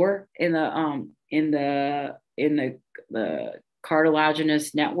lower in the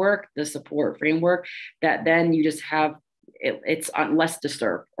cartilaginous network, the support framework, that then you just have it's less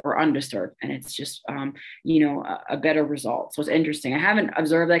disturbed or undisturbed, and it's just a better result. So it's interesting. I haven't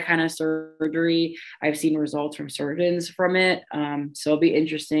observed that kind of surgery. I've seen results from surgeons from it. So it'll be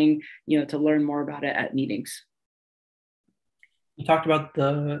interesting, to learn more about it at meetings. You talked about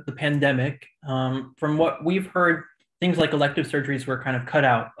the pandemic. From what we've heard, things like elective surgeries were kind of cut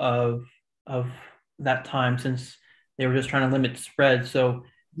out of that time since they were just trying to limit spread. So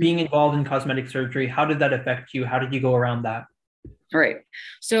being involved in cosmetic surgery, how did that affect you? How did you go around that? All right.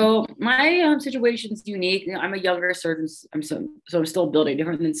 So my situation is unique. I'm a younger surgeon. I'm still building,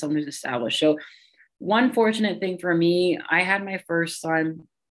 different than someone who's established. So one fortunate thing for me, I had my first son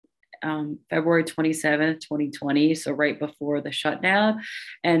February 27th, 2020. So right before the shutdown.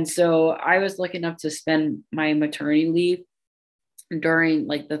 And so I was lucky enough to spend my maternity leave during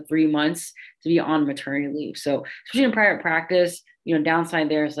like the 3 months to be on maternity leave. So especially in private practice, downside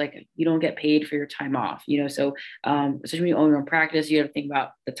there is like you don't get paid for your time off, so especially when you own your own practice, you have to think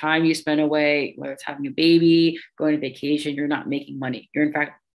about the time you spend away, whether it's having a baby, going to vacation. You're not making money. You're in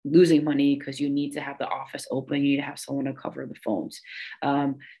fact losing money because you need to have the office open. You need to have someone to cover the phones.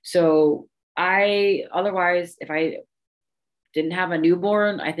 So otherwise, if I didn't have a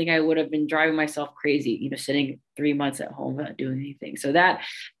newborn, I think I would have been driving myself crazy, sitting 3 months at home without doing anything. So that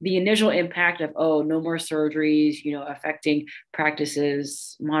the initial impact of, no more surgeries, affecting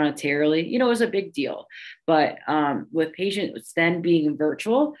practices monetarily, was a big deal. But with patients then being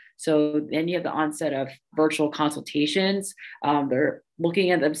virtual, so then you have the onset of virtual consultations. They're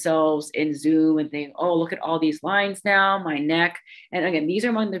looking at themselves in Zoom and think, look at all these lines now, my neck. And again, these are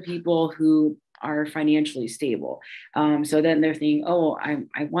among the people who are financially stable. So then they're thinking,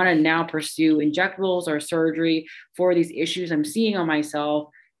 I want to now pursue injectables or surgery for these issues I'm seeing on myself.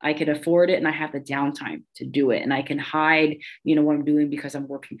 I can afford it and I have the downtime to do it. And I can hide, what I'm doing because I'm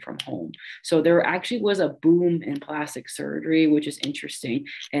working from home. So there actually was a boom in plastic surgery, which is interesting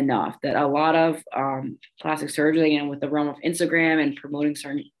enough that a lot of plastic surgery, again, with the realm of Instagram and promoting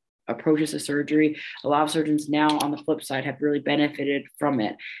certain approaches to surgery, a lot of surgeons now on the flip side have really benefited from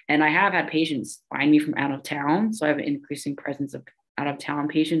it. And I have had patients find me from out of town. So I have an increasing presence of out of town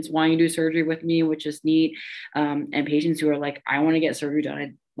patients wanting to do surgery with me, which is neat. And patients who are like, I want to get surgery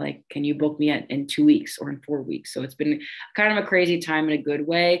done. Like, can you book me in 2 weeks or in 4 weeks? So it's been kind of a crazy time in a good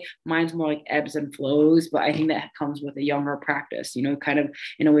way. Mine's more like ebbs and flows, but I think that comes with a younger practice, kind of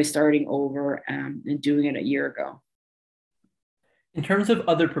in a way starting over and doing it a year ago. In terms of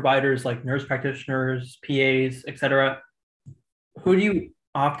other providers like nurse practitioners, PAs, et cetera, who do you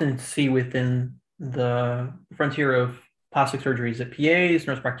often see within the frontier of plastic surgery? Is it PAs,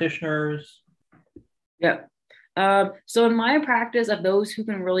 nurse practitioners? Yeah. So in my practice, of those who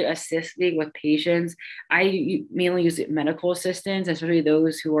can really assist me with patients, I mainly use medical assistants, especially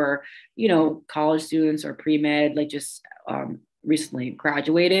those who are, college students or pre-med, like just recently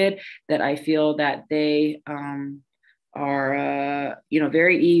graduated, that I feel that they are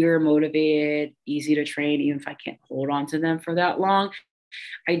very eager, motivated, easy to train, even if I can't hold on to them for that long.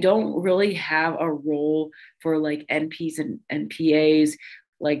 I don't really have a role for like NPs and PAs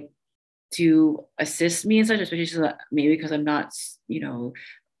like to assist me and such, especially maybe because I'm not,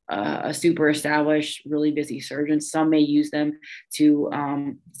 a super established, really busy surgeon. Some may use them to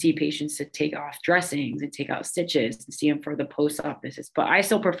see patients to take off dressings and take out stitches and see them for the post-op visits. But I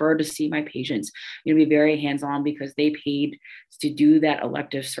still prefer to see my patients, be very hands-on because they paid to do that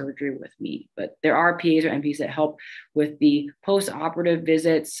elective surgery with me. But there are PAs or NPs that help with the post-operative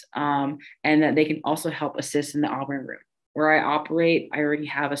visits, and that they can also help assist in the operating room. Where I operate, I already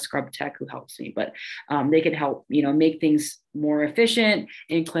have a scrub tech who helps me, but they can help, make things more efficient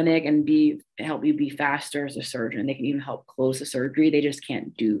in clinic and help you be faster as a surgeon. They can even help close the surgery. They just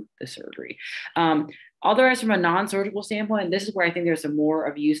can't do the surgery. Otherwise, from a non-surgical standpoint, this is where I think there's some more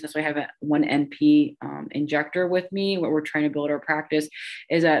of use. That's why I have one NP injector with me, where we're trying to build our practice,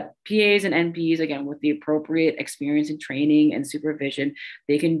 is that PAs and NPs, again, with the appropriate experience and training and supervision,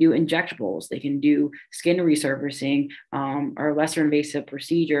 they can do injectables, they can do skin resurfacing or lesser invasive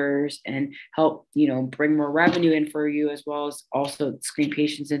procedures and help, bring more revenue in for you, as well as also screen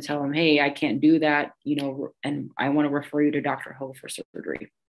patients and tell them, hey, I can't do that, and I want to refer you to Dr. Ho for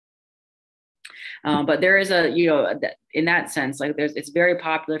surgery. But there is in that sense, like it's very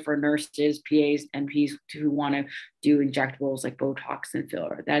popular for nurses, PAs, NPs who want to do injectables like Botox and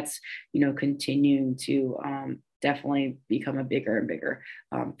filler. That's, continuing to definitely become a bigger and bigger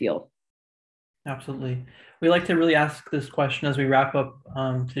field. Absolutely. We like to really ask this question as we wrap up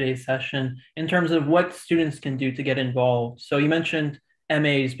today's session in terms of what students can do to get involved. So you mentioned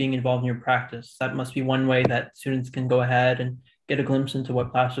MAs being involved in your practice. That must be one way that students can go ahead and get a glimpse into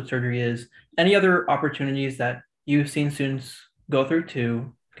what plastic surgery is. Any other opportunities that you've seen students go through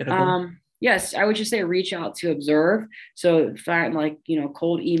to get a glimpse? Yes, I would just say reach out to observe. So find like,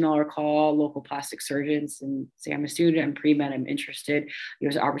 cold email or call local plastic surgeons and say, I'm a student, I'm pre-med, I'm interested.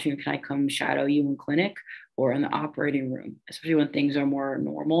 There's an opportunity. Can I come shadow you in clinic or in the operating room, especially when things are more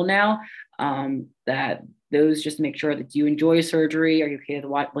normal now? That those just make sure that you enjoy surgery. Are you okay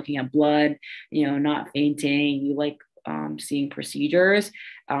with looking at blood, not fainting? You like seeing procedures.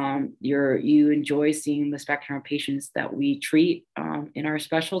 You enjoy seeing the spectrum of patients that we treat in our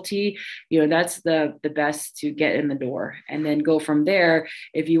specialty. That's the best to get in the door, and then go from there.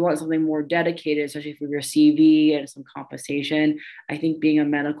 If you want something more dedicated, especially for your CV and some compensation, I think being a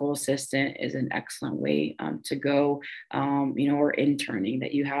medical assistant is an excellent way to go. Or interning,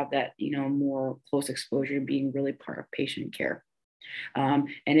 that you have that more close exposure to being really part of patient care. And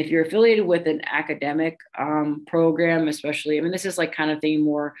if you're affiliated with an academic program, especially, I mean, this is like kind of thing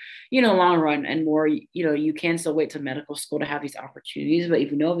more, long run and more, you can still wait to medical school to have these opportunities. But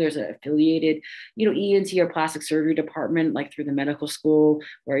if there's an affiliated, ENT or plastic surgery department, like through the medical school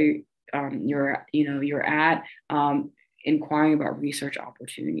where you're at, inquiring about research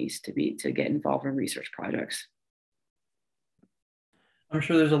opportunities to get involved in research projects. I'm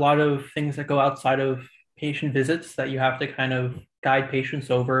sure there's a lot of things that go outside of patient visits that you have to kind of guide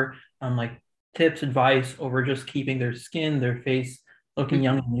patients over, like tips, advice over just keeping their skin, their face looking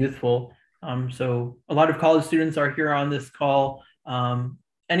young and youthful. So a lot of college students are here on this call.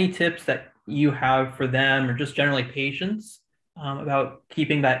 Any tips that you have for them or just generally patients about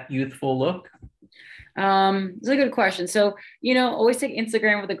keeping that youthful look? It's a good question. So, always take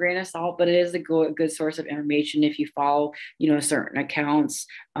Instagram with a grain of salt, but it is a good source of information if you follow, certain accounts,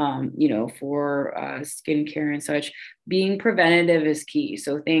 for skincare and such. Being preventative is key.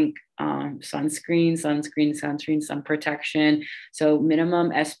 So think sunscreen, sun protection. So minimum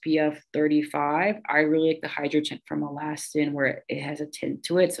SPF 35. I really like the Hydro Tint from Alastin, where it has a tint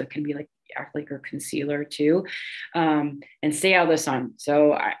to it. So it can be like act like your concealer too, and stay out of the sun.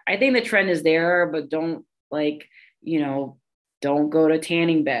 So I think the trend is there, but don't don't go to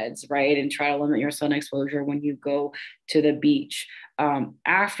tanning beds, right? And try to limit your sun exposure when you go to the beach.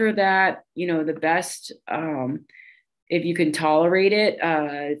 After that, the best, if you can tolerate it,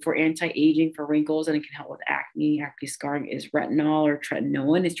 for anti-aging, for wrinkles, and it can help with acne scarring, is retinol or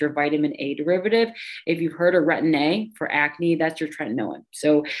tretinoin. It's your vitamin A derivative. If you've heard of Retin-A for acne, that's your tretinoin.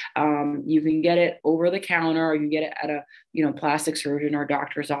 So you can get it over the counter, or you get it at a plastic surgeon or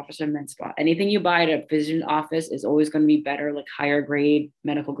doctor's office or med spa. Anything you buy at a physician office is always going to be better, like higher grade,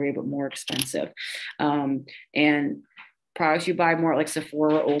 medical grade, but more expensive. And products you buy more like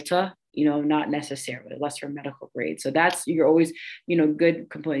Sephora or Ulta, not necessarily, lesser medical grade. So you're always, good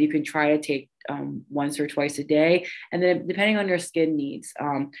component. You can try to take once or twice a day. And then depending on your skin needs,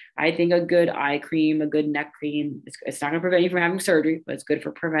 I think a good eye cream, a good neck cream, it's not going to prevent you from having surgery, but it's good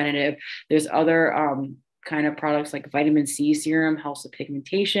for preventative. There's other kind of products like vitamin C serum, helps with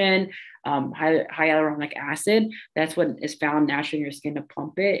pigmentation, hyaluronic acid. That's what is found naturally in your skin to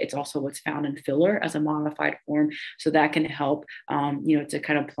plump it. It's also what's found in filler as a modified form. So that can help, to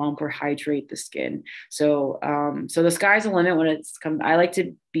kind of plump or hydrate the skin. So, so the sky's the limit when it's come. I like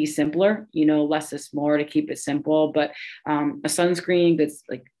to be simpler, less is more, to keep it simple, but a sunscreen that's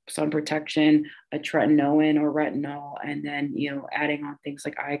like sun protection, a tretinoin or retinol, and then, adding on things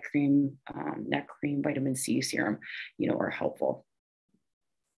like eye cream, neck cream, vitamin C serum, are helpful.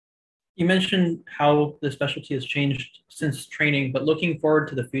 You mentioned how the specialty has changed since training, but looking forward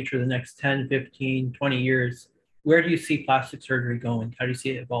to the future, the next 10, 15, 20 years, where do you see plastic surgery going? How do you see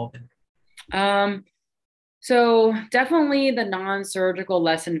it evolving? So definitely the non-surgical,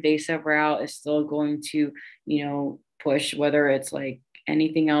 less invasive route is still going to, push, whether it's like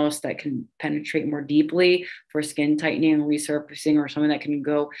anything else that can penetrate more deeply for skin tightening and resurfacing, or something that can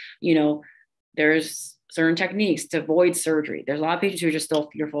go, there's certain techniques to avoid surgery. There's a lot of patients who are just still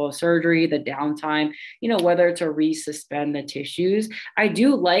fearful of surgery, the downtime, whether to resuspend the tissues. I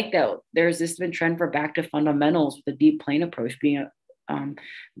do like that there's this been trend for back to fundamentals, with the deep plane approach being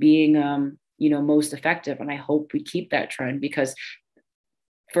most effective. And I hope we keep that trend, because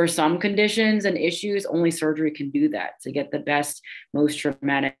for some conditions and issues, only surgery can do that to get the best, most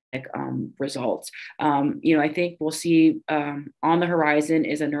dramatic results. I think we'll see on the horizon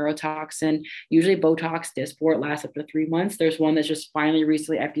is a neurotoxin, usually Botox Dysport, lasts up to 3 months. There's one that's just finally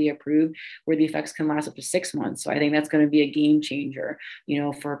recently FDA approved, where the effects can last up to 6 months. So I think that's going to be a game changer,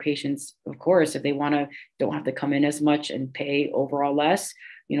 for patients, of course, if they don't have to come in as much and pay overall less,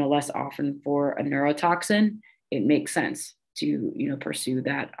 less often for a neurotoxin. It makes sense to pursue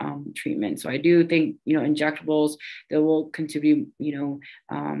that treatment. So I do think injectables, that will continue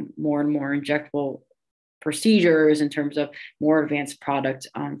more and more injectable procedures, in terms of more advanced product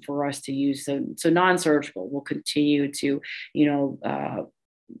for us to use. So non-surgical will continue to,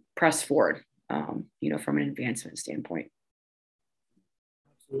 press forward, from an advancement standpoint.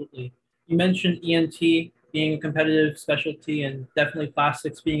 Absolutely. You mentioned ENT being a competitive specialty and definitely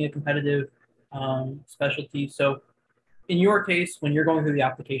plastics being a competitive specialty. So in your case, when you're going through the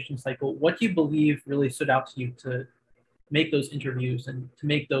application cycle, what do you believe really stood out to you to make those interviews and to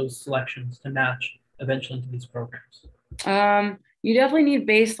make those selections to match eventually into these programs? You definitely need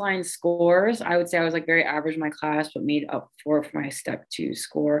baseline scores. I would say I was like very average in my class, but made up for my step 2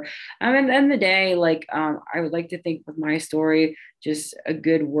 score. At the end of the day, I would like to think with my story, just a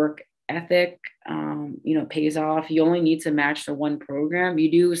good work ethic, pays off. You only need to match the one program. You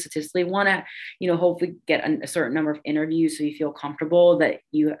do statistically want to, hopefully get a certain number of interviews so you feel comfortable that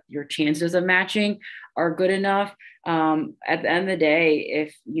your chances of matching are good enough. At the end of the day,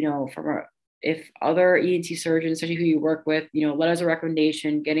 if other ENT surgeons, especially who you work with, let us a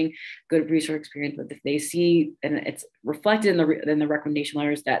recommendation, getting good research experience, but if they see, and it's reflected in the recommendation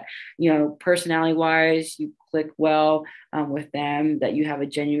letters, that, personality wise, you click well with them, that you have a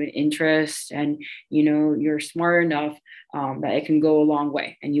genuine interest, and, you're smart enough that it can go a long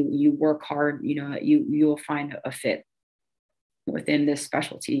way, and you work hard, you will find a fit within this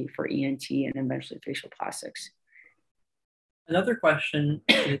specialty for ENT and eventually facial plastics. Another question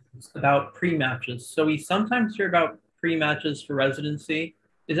is about pre-matches. So we sometimes hear about pre-matches for residency.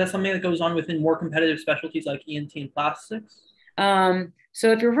 Is that something that goes on within more competitive specialties like ENT and plastics?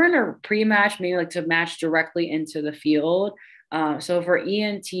 So if you're running a pre-match, maybe like to match directly into the field. So for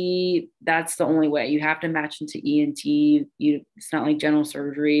ENT, that's the only way. You have to match into ENT. It's not like general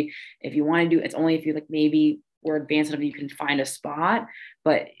surgery. If you want to do, it's only if you maybe we're advanced enough you can find a spot,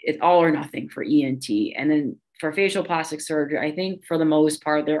 but it's all or nothing for ENT. And then for facial plastic surgery, I think for the most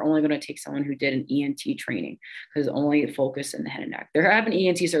part, they're only going to take someone who did an ENT training, because only focus in the head and neck. There have been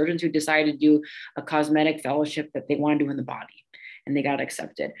ENT surgeons who decided to do a cosmetic fellowship that they want to do in the body, and they got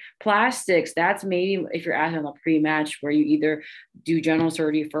accepted. Plastics, that's maybe if you're asking a pre-match where you either do general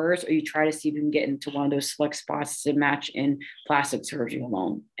surgery first, or you try to see if you can get into one of those select spots to match in plastic surgery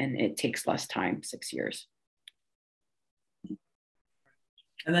alone. And it takes less time, 6 years.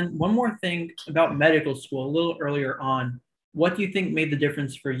 And then one more thing about medical school, a little earlier on, what do you think made the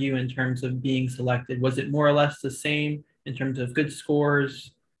difference for you in terms of being selected? Was it more or less the same in terms of good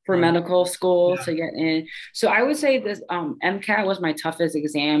scores? For medical school to get in. So I would say this MCAT was my toughest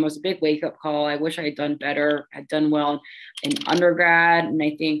exam. It was a big wake-up call. I wish I had done better. I'd done well in undergrad. And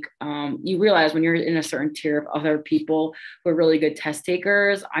I think you realize when you're in a certain tier of other people who are really good test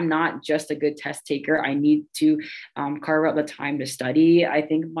takers, I'm not just a good test taker. I need to carve out the time to study. I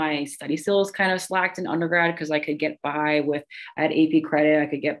think my study skills kind of slacked in undergrad because I could get by with, I had AP credit. I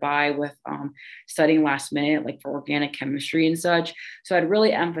could get by with studying last minute, like for organic chemistry and such. So I'd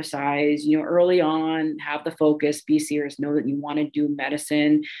really emphasize, early on, have the focus, be serious, know that you want to do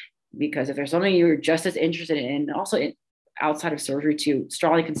medicine, because if there's something you're just as interested in, also outside of surgery, to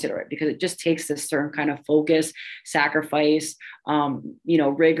strongly consider it, because it just takes this certain kind of focus, sacrifice,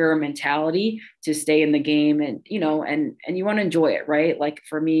 rigor, mentality to stay in the game, and you want to enjoy it, right? Like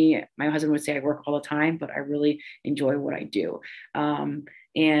for me, my husband would say I work all the time, but I really enjoy what I do.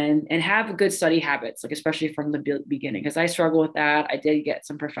 And have good study habits, like especially from the beginning, because I struggle with that. I did get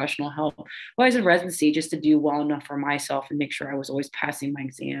some professional help while I was in residency, just to do well enough for myself and make sure I was always passing my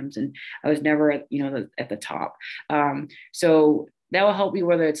exams, and I was never at the top. So that will help you,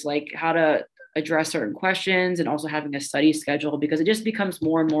 whether it's like how to address certain questions and also having a study schedule, because it just becomes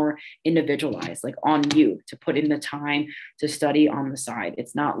more and more individualized, like on you to put in the time to study on the side.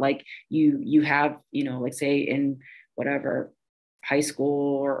 It's not like you have, like say in whatever high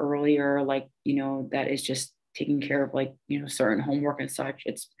school or earlier, that is just taking care of certain homework and such.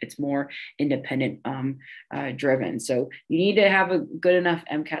 It's more independent driven. So you need to have a good enough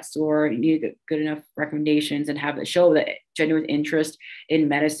MCAT score. You need good enough recommendations, and have it show that genuine interest in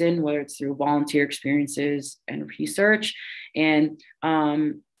medicine, whether it's through volunteer experiences and research. And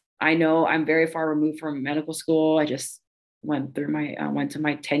I know I'm very far removed from medical school. I just went to my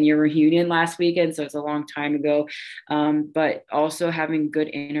 10-year reunion last weekend, so it's a long time ago, but also having good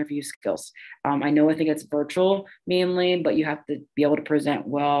interview skills. I think it's virtual mainly, but you have to be able to present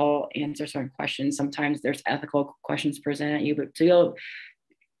well, answer certain questions. Sometimes there's ethical questions presented at you, but to be able to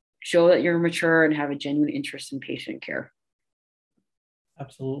show that you're mature and have a genuine interest in patient care.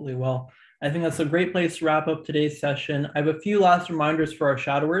 Absolutely. Well, I think that's a great place to wrap up today's session. I have a few last reminders for our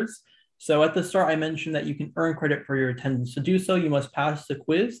shadowers. So at the start, I mentioned that you can earn credit for your attendance. To do so, you must pass the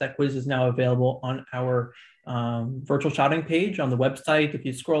quiz. That quiz is now available on our virtual shadowing page on the website. If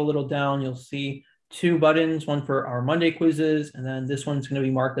you scroll a little down, you'll see 2 buttons, one for our Monday quizzes, and then this one's going to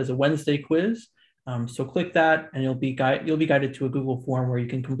be marked as a Wednesday quiz. So click that and you'll be guided to a Google form where you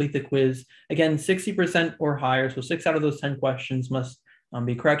can complete the quiz. Again, 60% or higher. So 6 out of those 10 questions must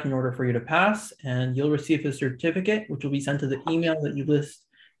be correct in order for you to pass, and you'll receive a certificate, which will be sent to the email that you list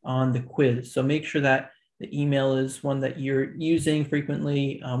on the quiz. So make sure that the email is one that you're using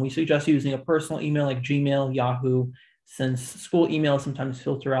frequently. We suggest using a personal email like Gmail, Yahoo, since school emails sometimes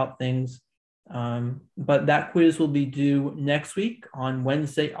filter out things. But that quiz will be due next week on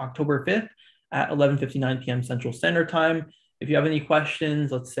Wednesday, October 5th at 11:59 p.m. Central Standard Time. If you have any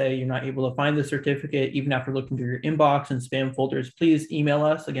questions, let's say you're not able to find the certificate, even after looking through your inbox and spam folders, please email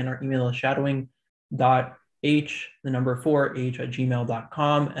us. Again, our email is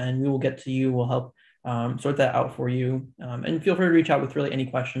shadowing.h4h@gmail.com, and we will get to you. We'll help sort that out for you. And feel free to reach out with really any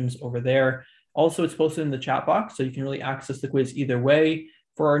questions over there. Also, it's posted in the chat box, so you can really access the quiz either way.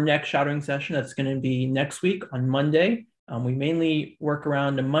 For our next shadowing session, that's going to be next week on Monday. We mainly work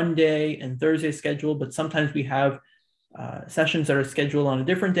around a Monday and Thursday schedule, but sometimes we have sessions that are scheduled on a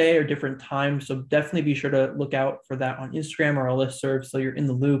different day or different time. So definitely be sure to look out for that on Instagram or our listserv so you're in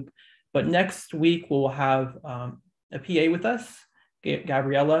the loop. But next week, we'll have a PA with us,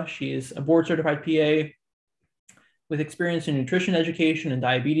 Gabriella. She is a board certified PA with experience in nutrition education and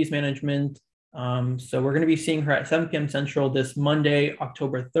diabetes management. So we're going to be seeing her at 7 p.m. Central this Monday,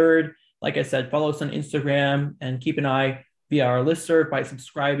 October 3rd. Like I said, follow us on Instagram and keep an eye via our listserv by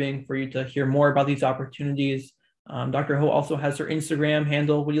subscribing for you to hear more about these opportunities. Dr. Ho also has her Instagram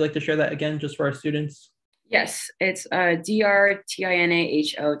handle. Would you like to share that again just for our students? Yes, it's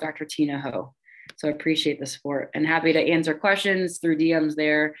DRTINAHO, Dr. Tina Ho. So I appreciate the support and happy to answer questions through DMs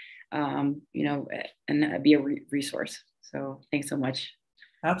there, and be a resource. So thanks so much.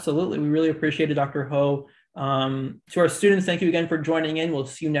 Absolutely. We really appreciate it, Dr. Ho. To our students, thank you again for joining in. We'll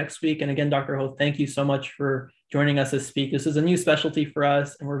see you next week. And again, Dr. Ho, thank you so much for joining us to speak. This is a new specialty for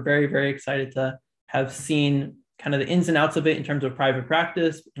us, and we're very, very excited to have seen kind of the ins and outs of it in terms of private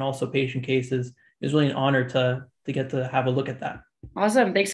practice and also patient cases. It's really an honor to get to have a look at that. Awesome. Thanks.